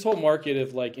there's this whole market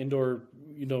of like indoor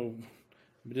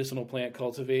medicinal plant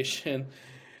cultivation,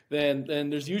 then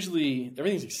there's usually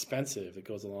everything's expensive that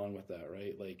goes along with that,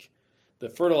 right? Like the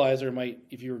fertilizer might,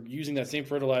 if you're using that same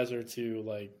fertilizer to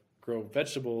like grow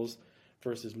vegetables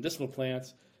versus medicinal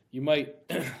plants, you might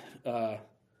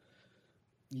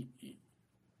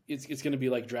it's going to be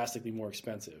like drastically more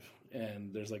expensive,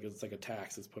 and it's like a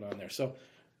tax that's put on there. So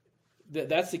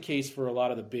that's the case for a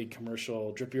lot of the big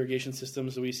commercial drip irrigation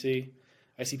systems that we see.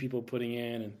 I see people putting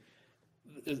in,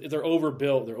 and they're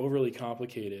overbuilt, they're overly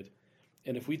complicated.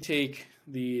 And if we take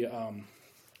the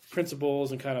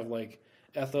principles and kind of like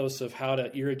ethos of how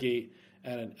to irrigate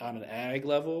on an ag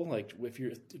level, like if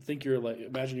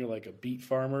imagine you're like a beet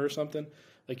farmer or something,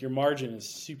 like your margin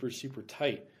is super, super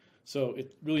tight. So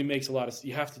it really makes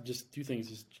you have to just do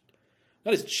things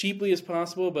not as cheaply as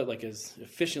possible, but like as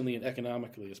efficiently and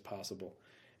economically as possible.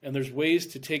 And there's ways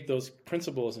to take those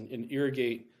principles and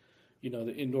irrigate,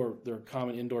 there are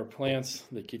common indoor plants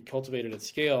that get cultivated at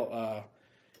scale,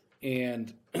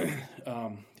 and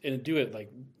do it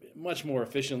like much more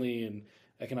efficiently and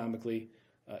economically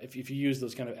if you use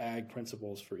those kind of ag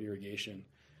principles for irrigation,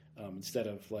 instead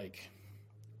of like,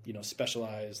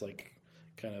 specialized, like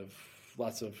kind of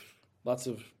lots of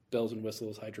bells and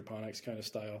whistles, hydroponics kind of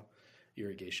style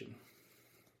irrigation.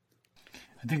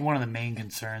 I think one of the main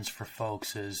concerns for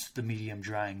folks is the medium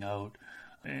drying out.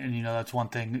 And, that's one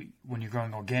thing when you're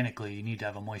growing organically, you need to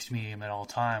have a moist medium at all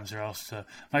times, or else the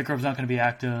microbes not going to be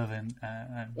active. And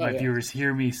viewers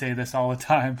hear me say this all the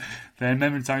time. The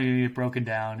amendments aren't going to get broken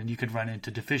down, and you could run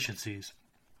into deficiencies.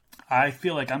 I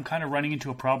feel like I'm kind of running into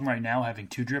a problem right now having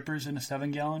 2 drippers in a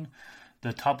 7-gallon.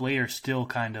 The top layer still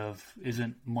kind of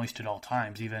isn't moist at all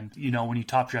times. Even, when you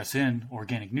top dress in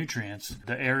organic nutrients,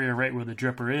 the area right where the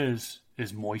dripper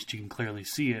is moist. You can clearly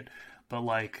see it. But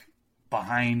like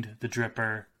behind the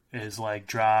dripper is like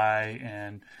dry,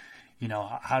 and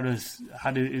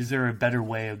is there a better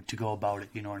way to go about it?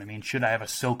 You know what I mean? Should I have a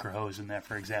soaker hose in there,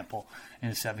 for example, in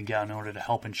a 7-gallon in order to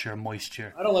help ensure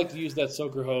moisture? I don't like to use that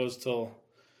soaker hose till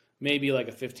maybe like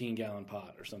a 15-gallon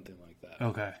pot or something like that.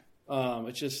 Okay.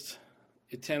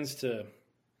 It tends to,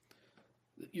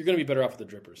 you're going to be better off with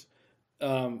the drippers.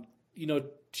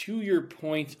 To your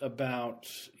point about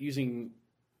using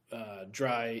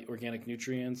dry organic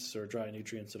nutrients or dry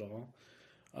nutrients at all,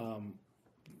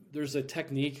 there's a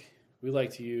technique we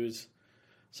like to use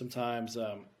sometimes.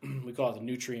 We call it the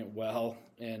nutrient well.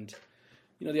 And,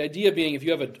 the idea being if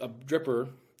you have a dripper,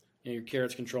 your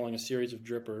carrot's controlling a series of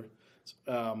dripper,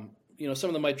 some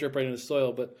of them might drip right into the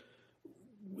soil, but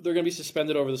they're going to be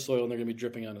suspended over the soil, and they're going to be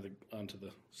dripping onto the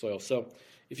soil. So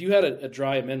if you had a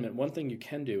dry amendment, one thing you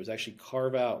can do is actually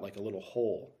carve out like a little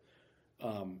hole,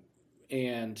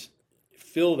 and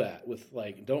fill that with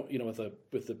like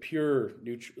with a pure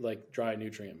dry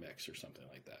nutrient mix or something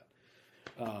like that.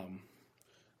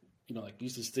 Like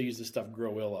used to use this stuff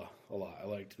Growilla a lot. I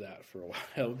liked that for a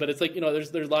while, but it's like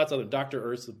there's lots of other. Dr.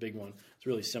 Earth's the big one. It's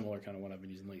really similar kind of one I've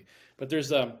been using lately. But there's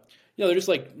they're just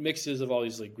like mixes of all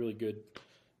these like really good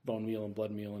bone meal and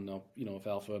blood meal and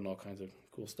alfalfa and all kinds of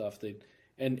cool stuff.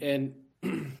 And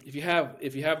if you have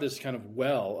this kind of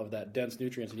well of that dense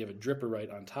nutrients and you have a dripper right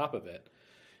on top of it,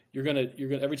 you're gonna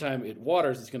every time it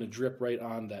waters, it's gonna drip right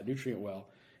on that nutrient well,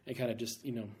 and kind of just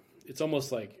it's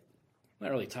almost like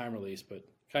not really time release, but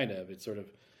kind of. It's sort of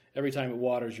every time it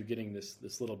waters, you're getting this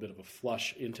little bit of a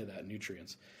flush into that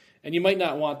nutrients, and you might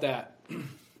not want that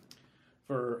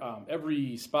for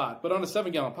every spot, but on a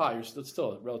 7-gallon pot, it's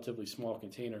still a relatively small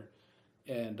container,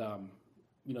 and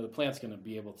the plant's going to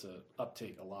be able to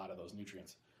uptake a lot of those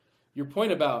nutrients. Your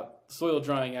point about soil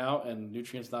drying out and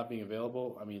nutrients not being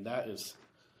available, I mean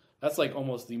that's like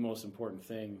almost the most important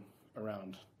thing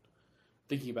around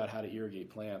thinking about how to irrigate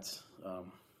plants,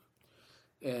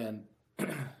 and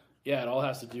it all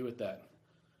has to do with that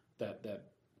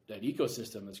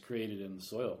ecosystem that's created in the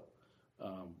soil.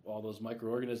 All those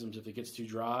microorganisms, if it gets too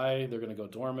dry, they're going to go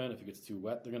dormant. If it gets too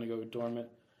wet, they're going to go dormant.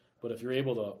 But if you're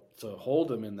able to hold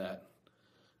them in that,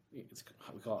 we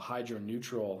call it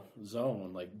hydroneutral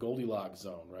zone, like Goldilocks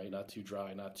zone, right? Not too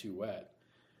dry, not too wet.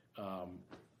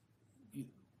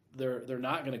 They're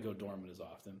not going to go dormant as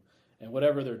often. And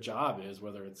whatever their job is,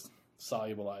 whether it's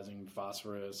solubilizing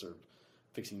phosphorus or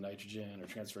fixing nitrogen or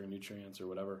transferring nutrients or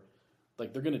whatever,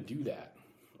 like they're going to do that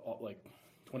like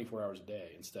 24 hours a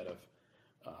day instead of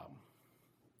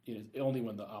only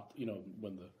when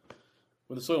when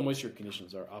the soil moisture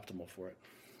conditions are optimal for it.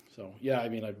 So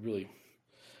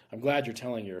I'm glad you're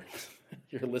telling your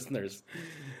listeners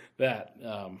that,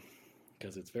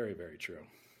 because it's very, very true.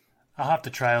 I'll have to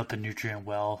try out the nutrient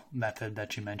well method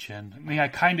that you mentioned. I mean, I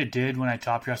kind of did when I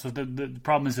top dressed. The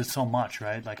problem is it's so much,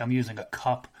 right? Like I'm using a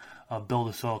cup build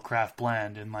a soil craft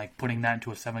blend, and like putting that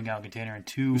into a 7-gallon container in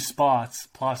 2 spots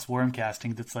plus worm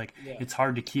casting, that's like it's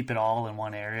hard to keep it all in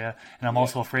one area. And I'm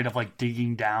also afraid of like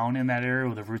digging down in that area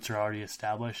where the roots are already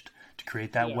established to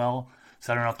create that well.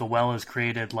 So I don't know if the well is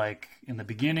created like in the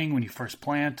beginning when you first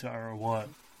plant or what.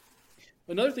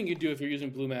 Another thing you do if you're using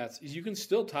blue mats is you can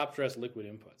still top dress liquid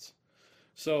inputs.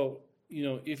 So,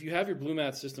 if you have your blue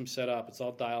mat system set up, it's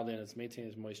all dialed in, it's maintaining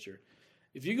its moisture.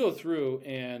 If you go through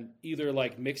and either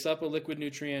like mix up a liquid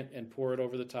nutrient and pour it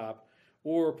over the top,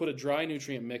 or put a dry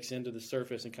nutrient mix into the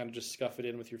surface and kind of just scuff it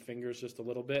in with your fingers just a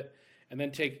little bit, and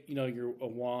then take a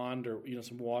wand or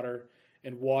some water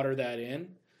and water that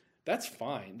in, that's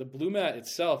fine. The blue mat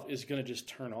itself is going to just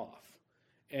turn off.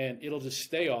 And it'll just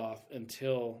stay off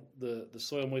until the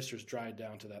soil moisture is dried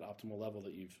down to that optimal level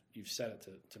that you've set it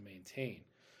to maintain.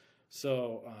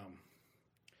 So,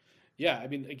 I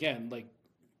mean, again, like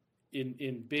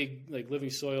in big like living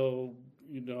soil,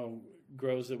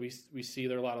 grows that we see,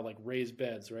 there are a lot of like raised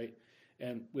beds, right?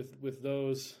 And with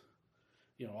those,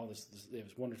 all this they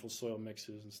have wonderful soil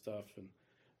mixes and stuff, and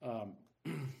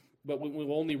but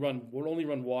we'll only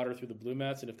run water through the blue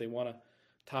mats, and if they want to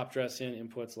top dress in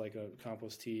inputs like a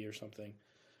compost tea or something,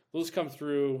 those come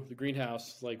through the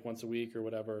greenhouse like once a week or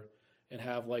whatever, and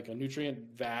have like a nutrient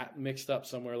vat mixed up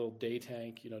somewhere, a little day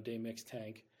tank, day mix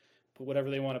tank, put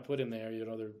whatever they want to put in there,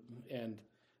 and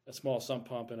a small sump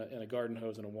pump and a garden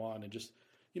hose and a wand, and just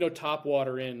top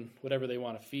water in whatever they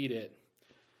want to feed it.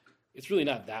 It's really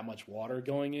not that much water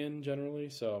going in generally,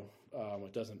 so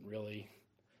it doesn't really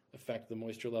affect the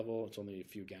moisture level. It's only a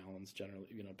few gallons generally,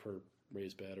 per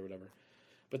raised bed or whatever.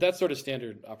 But that's sort of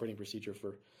standard operating procedure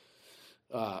for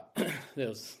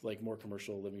those like more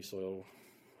commercial living soil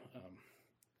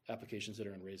applications that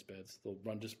are in raised beds. They'll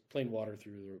run just plain water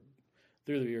through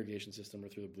the irrigation system or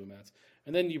through the blue mats,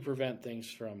 and then you prevent things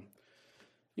from,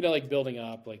 like building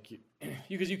up. Like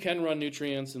because you can run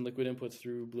nutrients and liquid inputs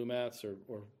through blue mats or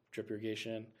drip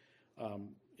irrigation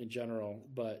in general,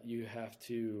 but you have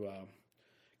to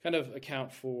kind of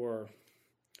account for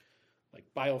like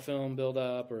biofilm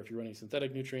buildup, or if you're running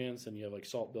synthetic nutrients and you have like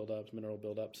salt buildups, mineral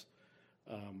buildups,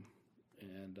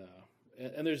 and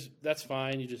that's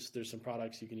fine. There's some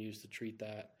products you can use to treat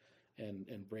that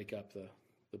and break up the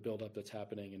buildup that's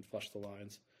happening and flush the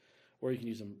lines, or you can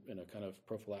use them kind of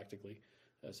prophylactically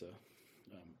as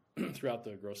a throughout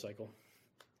the growth cycle.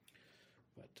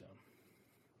 But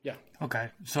yeah. Okay.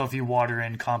 So if you water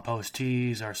in compost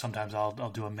teas, or sometimes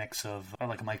I'll do a mix of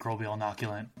like a microbial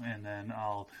inoculant, and then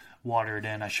I'll water it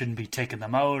in. I shouldn't be taking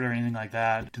them out or anything like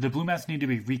that. Do the blue mats need to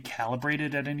be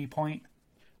recalibrated at any point?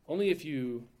 Only if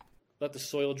you let the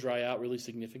soil dry out really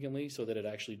significantly so that it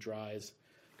actually dries.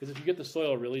 Because if you get the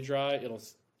soil really dry, it'll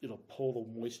pull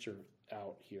the moisture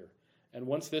out here. And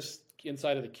once this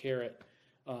inside of the carrot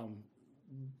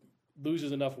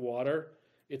loses enough water,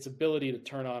 its ability to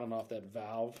turn on and off that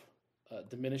valve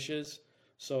diminishes.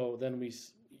 So then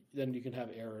you can have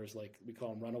errors, like we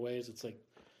call them runaways. It's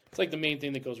like the main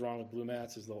thing that goes wrong with blue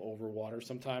mats is they'll overwater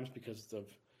sometimes because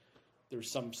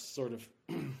there's some sort of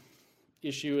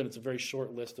issue, and it's a very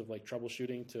short list of like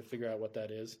troubleshooting to figure out what that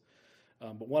is.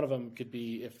 But one of them could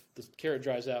be if the carrot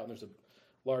dries out and there's a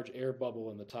large air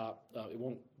bubble in the top,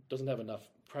 it doesn't have enough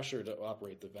pressure to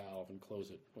operate the valve and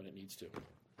close it when it needs to.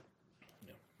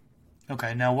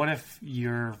 Okay, now what if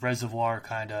your reservoir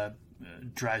kind of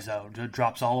dries out,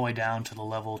 drops all the way down to the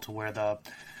level to where the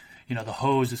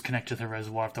hose is connected to the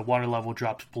reservoir? If the water level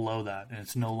drops below that and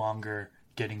it's no longer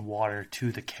getting water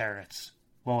to the carrots,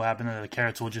 what will happen? The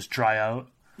carrots will just dry out?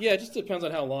 Yeah, it just depends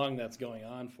on how long that's going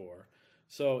on for.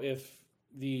 So if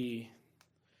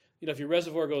if your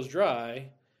reservoir goes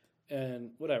dry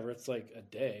and whatever, it's like a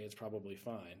day, it's probably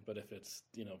fine. But if it's,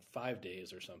 5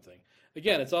 days or something,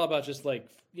 again, it's all about just like,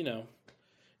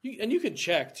 you can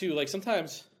check too. Like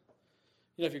sometimes,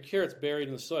 if your carrot's buried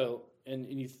in the soil and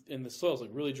the soil's like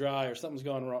really dry or something's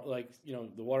gone wrong, like,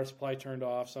 the water supply turned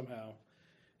off somehow,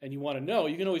 and you want to know,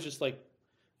 you can always just like,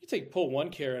 pull one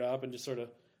carrot up and just sort of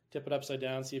tip it upside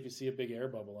down, see if you see a big air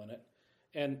bubble in it.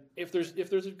 And if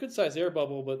there's a good sized air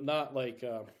bubble, but not like,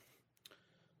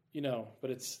 but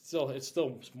it's still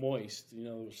moist,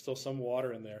 there's still some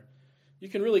water in there, you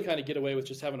can really kind of get away with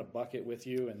just having a bucket with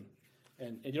you,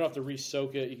 and you don't have to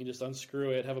re-soak it. You can just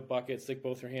unscrew it, have a bucket, stick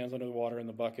both your hands under the water in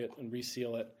the bucket and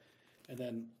reseal it, and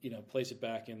then, place it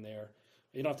back in there.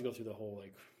 You don't have to go through the whole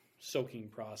like soaking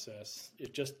process.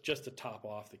 It's just to top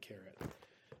off the carrot.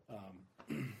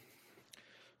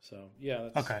 So yeah.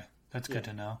 That's good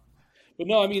to know. But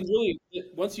no, I mean, really,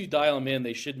 once you dial them in,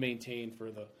 they should maintain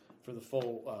for the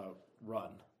full run.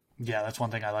 Yeah, that's one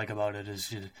thing I like about it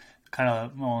is kind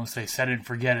of, I won't say set it and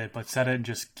forget it, but set it and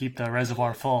just keep the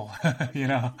reservoir full, you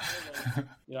know?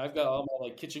 I've got all my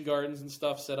like kitchen gardens and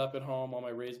stuff set up at home, all my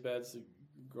raised beds to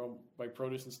grow my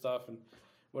produce and stuff and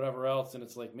whatever else. And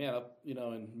it's like, man,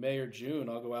 in May or June,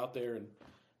 I'll go out there and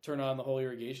turn on the whole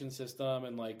irrigation system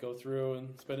and like go through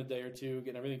and spend a day or two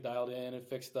getting everything dialed in and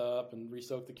fixed up and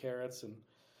re-soak the carrots. And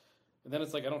then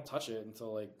it's like I don't touch it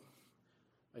until like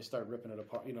I start ripping it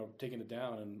apart, taking it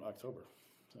down in October.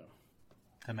 So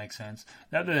that makes sense.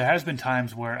 Now, there has been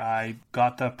times where I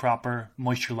got the proper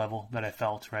moisture level that I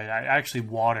felt, right? I actually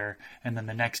water, and then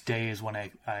the next day is when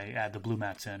I add the blue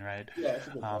mats in, right? Yeah,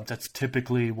 that's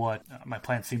typically what my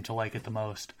plants seem to like it the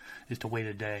most, is to wait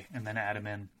a day and then add them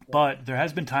in. But there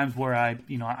has been times where I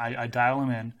dial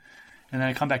them in, and then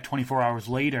I come back 24 hours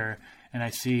later, and I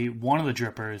see one of the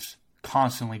drippers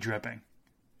constantly dripping.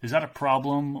 Is that a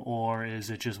problem, or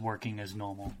is it just working as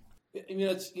normal? I mean,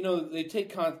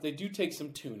 they do take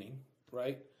some tuning,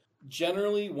 right?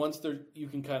 Generally, once you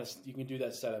can do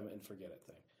that set them and forget it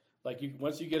thing. Like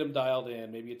once you get them dialed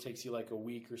in, maybe it takes you like a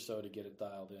week or so to get it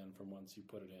dialed in from once you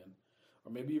put it in,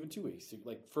 or maybe even 2 weeks,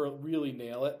 like for really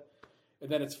nail it,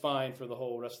 and then it's fine for the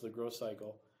whole rest of the growth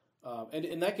cycle.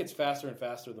 And that gets faster and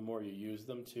faster the more you use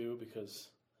them too, because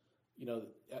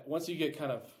once you get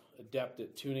kind of adept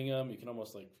at tuning them, you can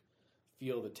almost like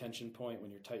feel the tension point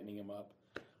when you're tightening them up.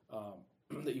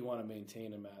 That you want to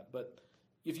maintain them at. But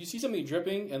if you see something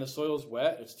dripping and the soil's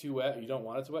wet, it's too wet, or you don't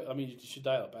want it to wet, I mean, you should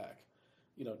dial it back.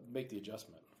 Make the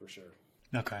adjustment for sure.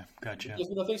 Okay, gotcha.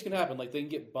 Because things can happen. Like they can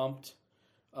get bumped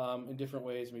in different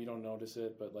ways. Maybe you don't notice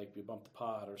it, but like you bump the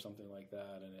pot or something like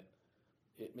that,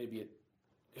 and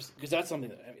because that's something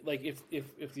that, like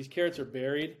if these carrots are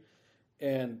buried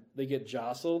and they get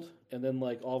jostled, and then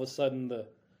like all of a sudden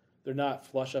they're not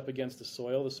flush up against the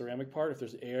soil, the ceramic part. If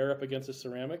there's air up against the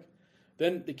ceramic,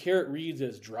 then the carrot reads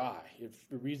as dry. It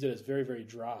reads it as very, very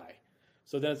dry.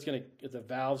 So then the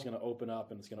valve's going to open up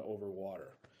and it's going to overwater.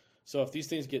 So if these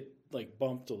things get like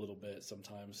bumped a little bit,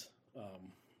 sometimes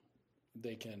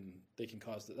they can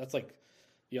cause that. That's like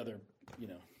the other,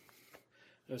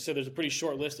 So there's a pretty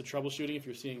short list of troubleshooting if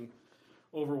you're seeing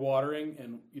overwatering,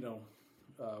 and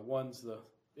one's the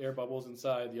air bubbles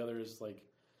inside, the other is like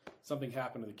something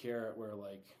happened to the carrot where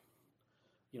like,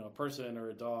 a person or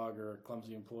a dog or a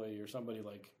clumsy employee or somebody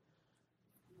like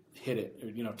hit it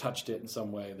or, touched it in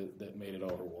some way that made it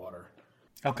overwater.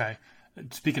 Okay.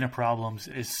 Speaking of problems,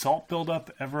 is salt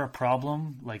buildup ever a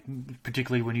problem? Like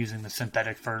particularly when using the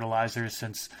synthetic fertilizers,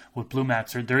 since with blue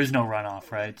mats there is no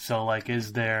runoff, right? So like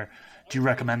do you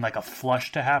recommend like a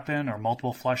flush to happen or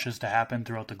multiple flushes to happen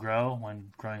throughout the grow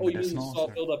when growing medicinals? You mean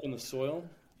salt buildup in the soil?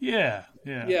 Yeah.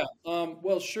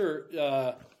 Well,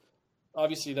 sure.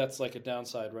 Obviously, that's like a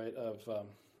downside, right, of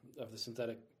the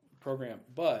synthetic program.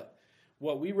 But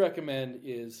what we recommend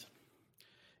is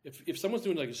if someone's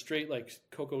doing like a straight like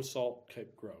cocoa salt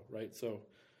type grow, right? So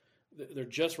they're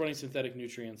just running synthetic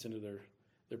nutrients into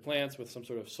their plants with some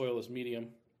sort of soilless medium,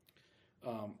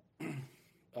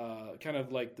 kind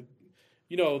of like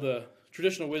the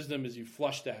traditional wisdom is you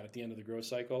flush that at the end of the growth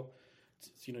cycle,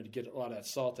 to get a lot of that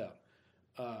salt out.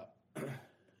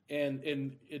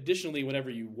 And additionally, whenever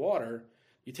you water,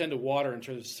 you tend to water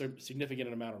until there's a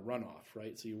significant amount of runoff,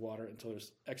 right? So you water until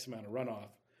there's X amount of runoff,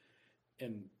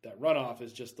 and that runoff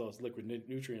is just those liquid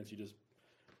nutrients you just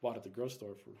bought at the grocery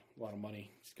store for a lot of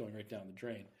money. It's going right down the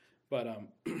drain. But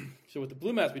so with the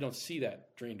blue mats, we don't see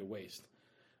that drain to waste.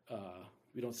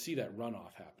 We don't see that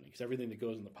runoff happening because everything that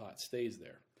goes in the pot stays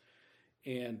there.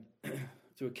 And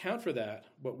to account for that,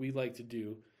 what we like to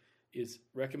do is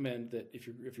recommend that if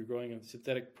you're growing a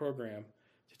synthetic program,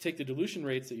 to take the dilution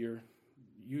rates that you're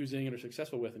using and are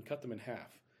successful with and cut them in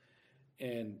half,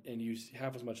 and use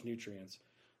half as much nutrients.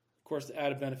 Of course, the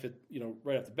added benefit,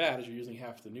 right off the bat is you're using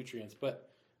half the nutrients, but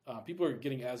people are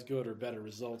getting as good or better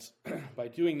results by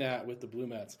doing that with the blue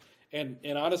mats. And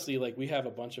honestly, like we have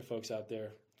a bunch of folks out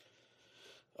there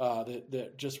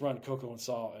that just run cocoa and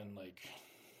salt and like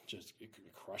just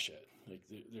crush it. Like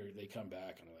they come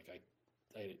back and they're like,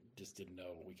 I just didn't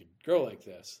know we could grow like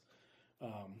this.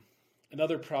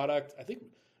 Another product, I think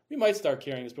we might start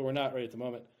carrying this, but we're not right at the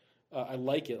moment. I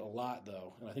like it a lot,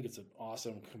 though, and I think it's an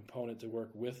awesome component to work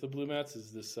with the blue mats,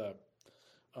 is this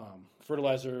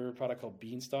fertilizer product called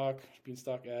Beanstalk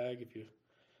Ag, if you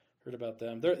heard about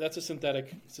them. That's a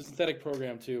synthetic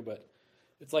program, too, but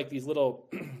it's like these little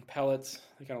pellets.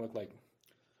 They kind of look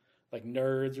like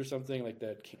nerds or something like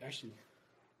that. Actually,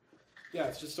 yeah,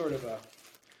 it's just sort of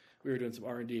we were doing some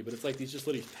R&D, but it's like these just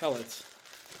little pellets,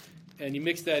 and you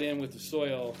mix that in with the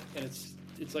soil, and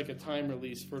it's like a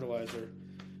time-release fertilizer,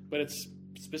 but it's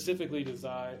specifically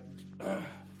designed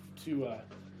to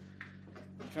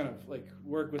kind of like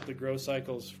work with the grow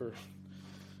cycles for,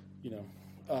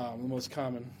 the most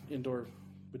common indoor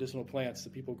medicinal plants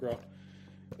that people grow.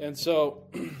 And so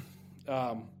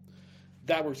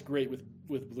that works great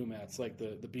with blue mats like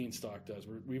the Beanstalk does.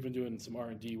 We've been doing some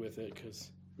R&D with it because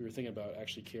we were thinking about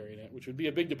actually carrying it, which would be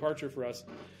a big departure for us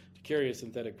to carry a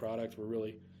synthetic product. We're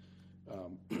really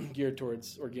geared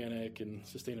towards organic and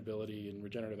sustainability and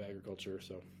regenerative agriculture.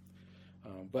 So,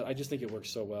 but I just think it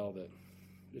works so well that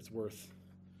it's worth,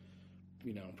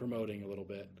 promoting a little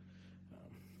bit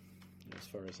as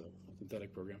far as a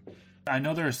synthetic program. I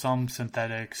know there are some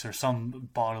synthetics or some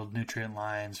bottled nutrient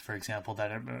lines, for example,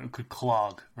 that could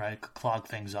clog, right? Could clog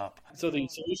things up. So the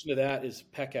solution to that is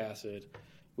PEC acid,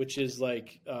 which is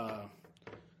like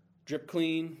Drip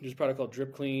Clean. There's a product called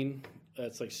Drip Clean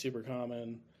that's like super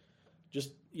common.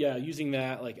 Just using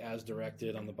that like as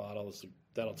directed on the bottle,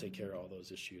 that'll take care of all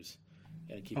those issues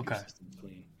and keep your system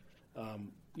clean.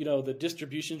 The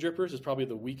distribution drippers is probably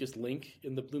the weakest link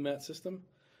in the blue mat system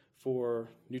for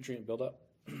nutrient buildup.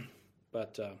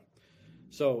 But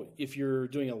so if you're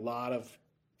doing a lot of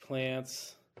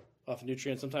plants off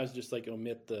nutrients, sometimes just like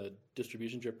omit the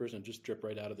distribution drippers and just drip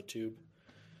right out of the tube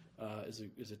is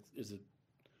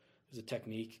a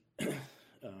technique.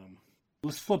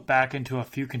 Let's flip back into a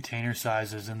few container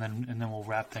sizes and then we'll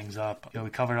wrap things up. We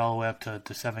covered all the way up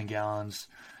to 7 gallons.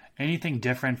 Anything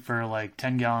different for like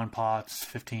 10-gallon pots,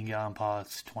 15-gallon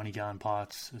pots, 20-gallon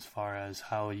pots as far as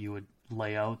how you would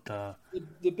lay out the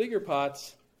bigger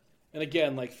pots? And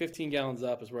again, like 15 gallons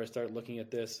up is where I start looking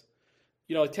at this.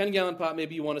 A 10-gallon pot,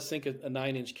 maybe you want to sink a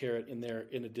 9-inch carrot in there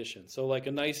in addition. So like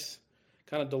a nice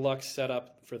kind of deluxe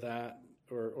setup for that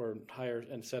or higher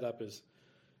end setup is,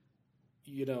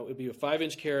 it'd be a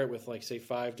 5-inch carrot with like, say,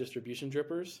 5 distribution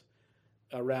drippers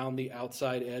around the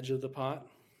outside edge of the pot.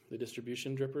 The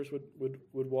distribution drippers would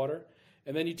water.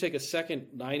 And then you take a second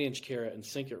 9-inch carrot and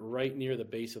sink it right near the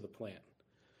base of the plant.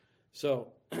 So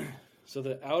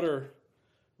the outer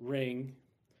ring,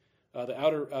 the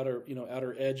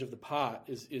outer edge of the pot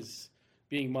is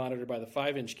being monitored by the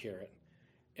 5-inch carrot,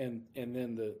 and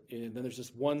then there's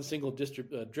just one single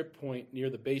drip point near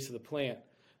the base of the plant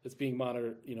that's being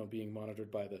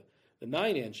monitored by the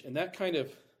 9-inch, and that kind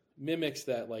of mimics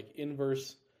that like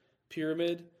inverse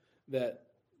pyramid that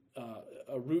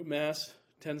a root mass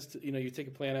tends to. You take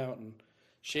a plant out and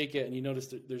shake it, and you notice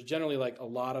that there's generally like a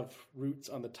lot of roots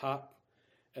on the top,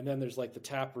 and then there's like the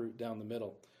tap root down the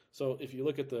middle. So if you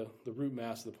look at the root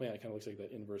mass of the plant, it kind of looks like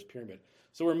that inverse pyramid.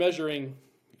 So we're measuring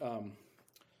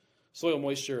soil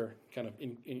moisture kind of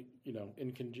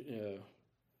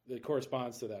that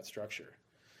corresponds to that structure.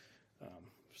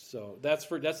 So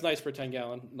that's nice for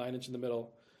 10-gallon, 9-inch in the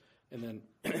middle, and then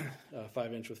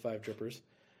 5-inch with 5 drippers.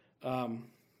 And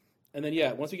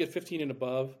then once we get 15 and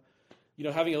above,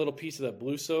 having a little piece of that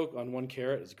blue soak on one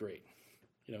carrot is great.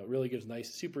 It really gives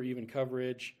nice, super even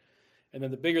coverage. And then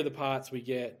the bigger the pots we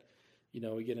get,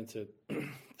 we get into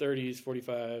 30s,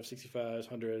 45s, 65s,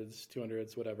 100s,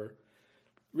 200s, whatever.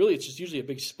 Really, it's just usually a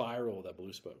big spiral of that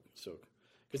blue soak.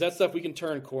 Because that stuff, we can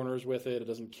turn corners with it. It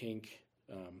doesn't kink.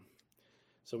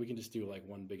 So we can just do like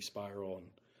one big spiral and,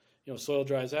 soil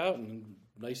dries out and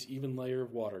a nice even layer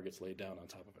of water gets laid down on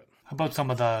top of it. How about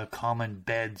some of the common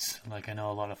beds? Like I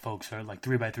know a lot of folks are like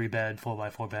 3x3 bed,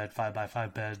 4x4 bed,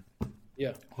 5x5 bed.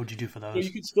 Yeah. What'd you do for those? So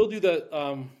you could still do that,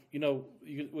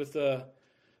 with like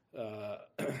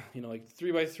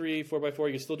 3x3, 4x4,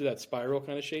 you could still do that spiral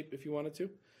kind of shape if you wanted to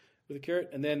with a carrot.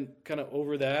 And then kind of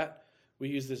over that, we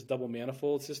use this double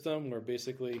manifold system where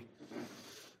basically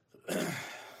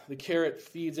the carrot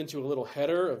feeds into a little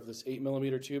header of this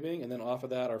 8mm tubing, and then off of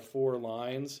that are 4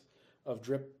 lines of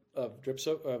drip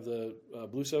soak of the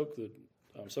blue soak, the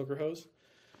soaker hose.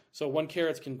 So one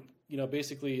carrot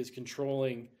basically is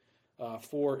controlling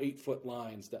 4 8-foot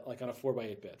lines that, like on a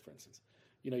 4x8 bed, for instance.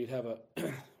 You'd have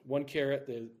one carrot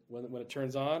that when it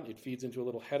turns on, it feeds into a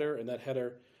little header, and that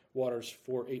header waters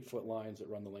 4 8-foot lines that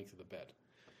run the length of the bed.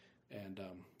 And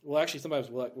sometimes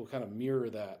we'll kind of mirror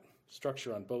that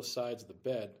structure on both sides of the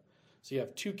bed. So you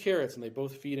have 2 carrots, and they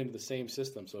both feed into the same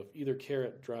system. So if either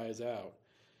carrot dries out,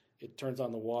 it turns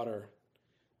on the water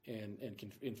and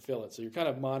can fill it. So you're kind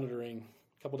of monitoring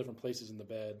a couple different places in the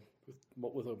bed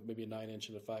with maybe a 9-inch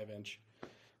and a 5-inch.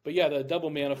 But the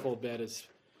double manifold bed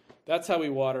that's how we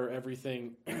water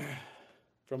everything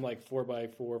from like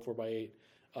 4x4, 4x8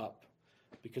 up.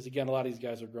 Because again, a lot of these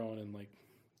guys are growing in like,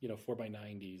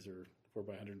 4x90s or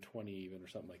 4x120 even or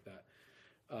something like that.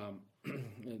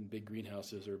 In big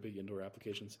greenhouses or big indoor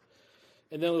applications.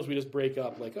 And then those we just break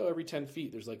up like, every 10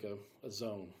 feet there's like a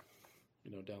zone,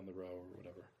 down the row or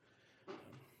whatever.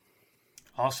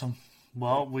 Awesome.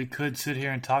 Well, we could sit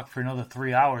here and talk for another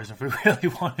 3 hours if we really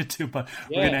wanted to, but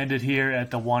we're going to end it here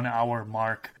at the 1 hour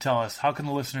mark. Tell us, how can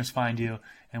the listeners find you,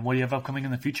 and what do you have upcoming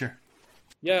in the future?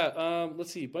 Yeah,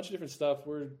 let's see, a bunch of different stuff.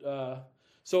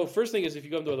 So first thing is, if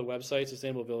you go to the website,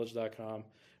 sustainablevillage.com,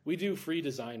 we do free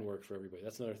design work for everybody.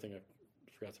 That's another thing I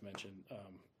forgot to mention.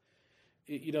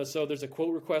 So there's a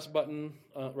quote request button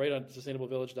right on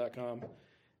sustainablevillage.com,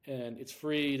 and it's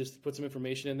free. Just put some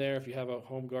information in there. If you have a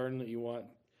home garden that you want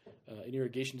an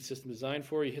irrigation system designed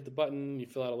for, you hit the button, you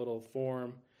fill out a little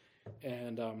form,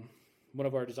 and one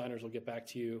of our designers will get back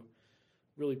to you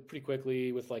really pretty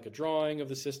quickly with like a drawing of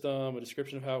the system, a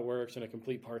description of how it works, and a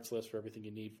complete parts list for everything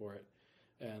you need for it,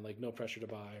 and like no pressure to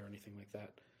buy or anything like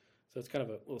that. So it's kind of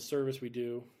a little service we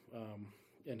do,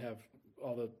 and have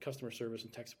all the customer service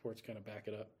and tech supports kind of back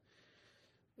it up.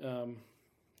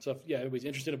 So if anybody's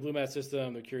interested in a Blue Mat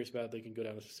system, they're curious about it, they can go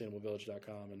down to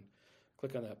sustainablevillage.com and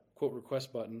click on that quote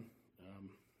request button.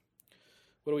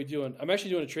 What are we doing? I'm actually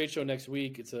doing a trade show next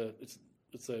week. It's a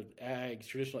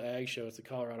traditional ag show. It's a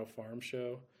Colorado farm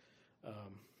show.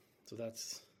 So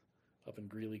that's up in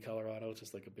Greeley, Colorado. It's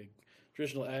just like a big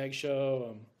traditional ag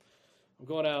show. I'm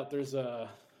going out. There's a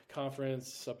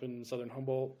conference up in southern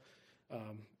Humboldt.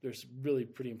 There's really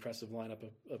pretty impressive lineup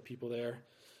of people there.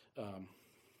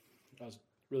 I was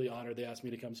really honored they asked me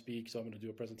to come speak, so I'm going to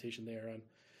do a presentation there on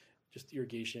just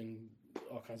irrigation,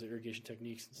 all kinds of irrigation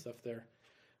techniques and stuff there.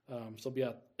 So I'll be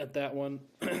out at that one.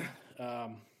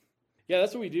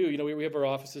 That's what we do. We have our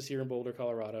offices here in Boulder,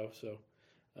 Colorado, so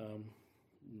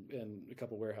and a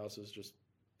couple warehouses just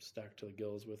stacked to the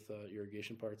gills with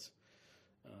irrigation parts.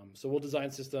 So we'll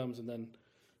design systems, and then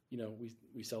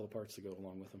we sell the parts to go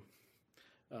along with them.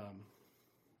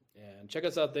 And check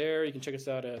us out there. You can check us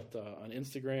out at on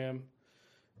Instagram.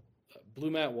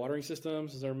 Blue Mat Watering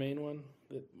Systems is our main one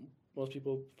that most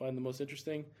people find the most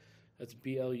interesting. That's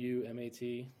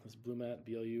BLUMAT. That's Blue Mat,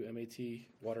 BLUMAT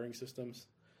Watering Systems.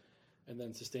 And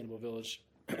then Sustainable Village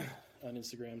on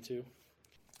Instagram too.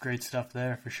 Great stuff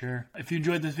there for sure. If you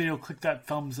enjoyed this video, click that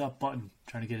thumbs up button.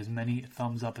 Trying to get as many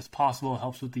thumbs up as possible. It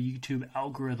helps with the YouTube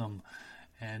algorithm.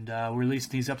 And we release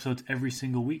these episodes every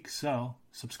single week, so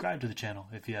subscribe to the channel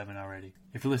if you haven't already.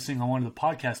 If you're listening on one of the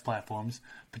podcast platforms,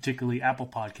 particularly Apple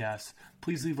Podcasts,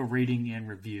 please leave a rating and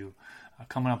review.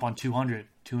 Coming up on 200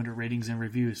 ratings and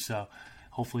reviews, so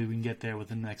hopefully we can get there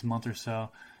within the next month or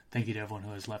so. Thank you to everyone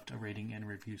who has left a rating and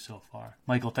review so far.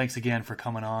 Michael, thanks again for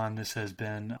coming on. This has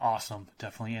been awesome.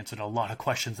 Definitely answered a lot of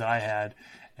questions that I had,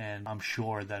 and I'm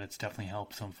sure that it's definitely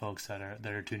helped some folks that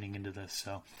are tuning into this.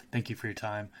 So thank you for your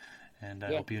time. And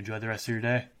I hope you enjoy the rest of your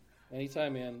day.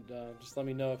 Anytime, man. Just let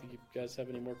me know if you guys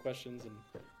have any more questions, and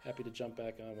happy to jump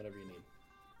back on whenever you need.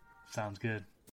 Sounds good.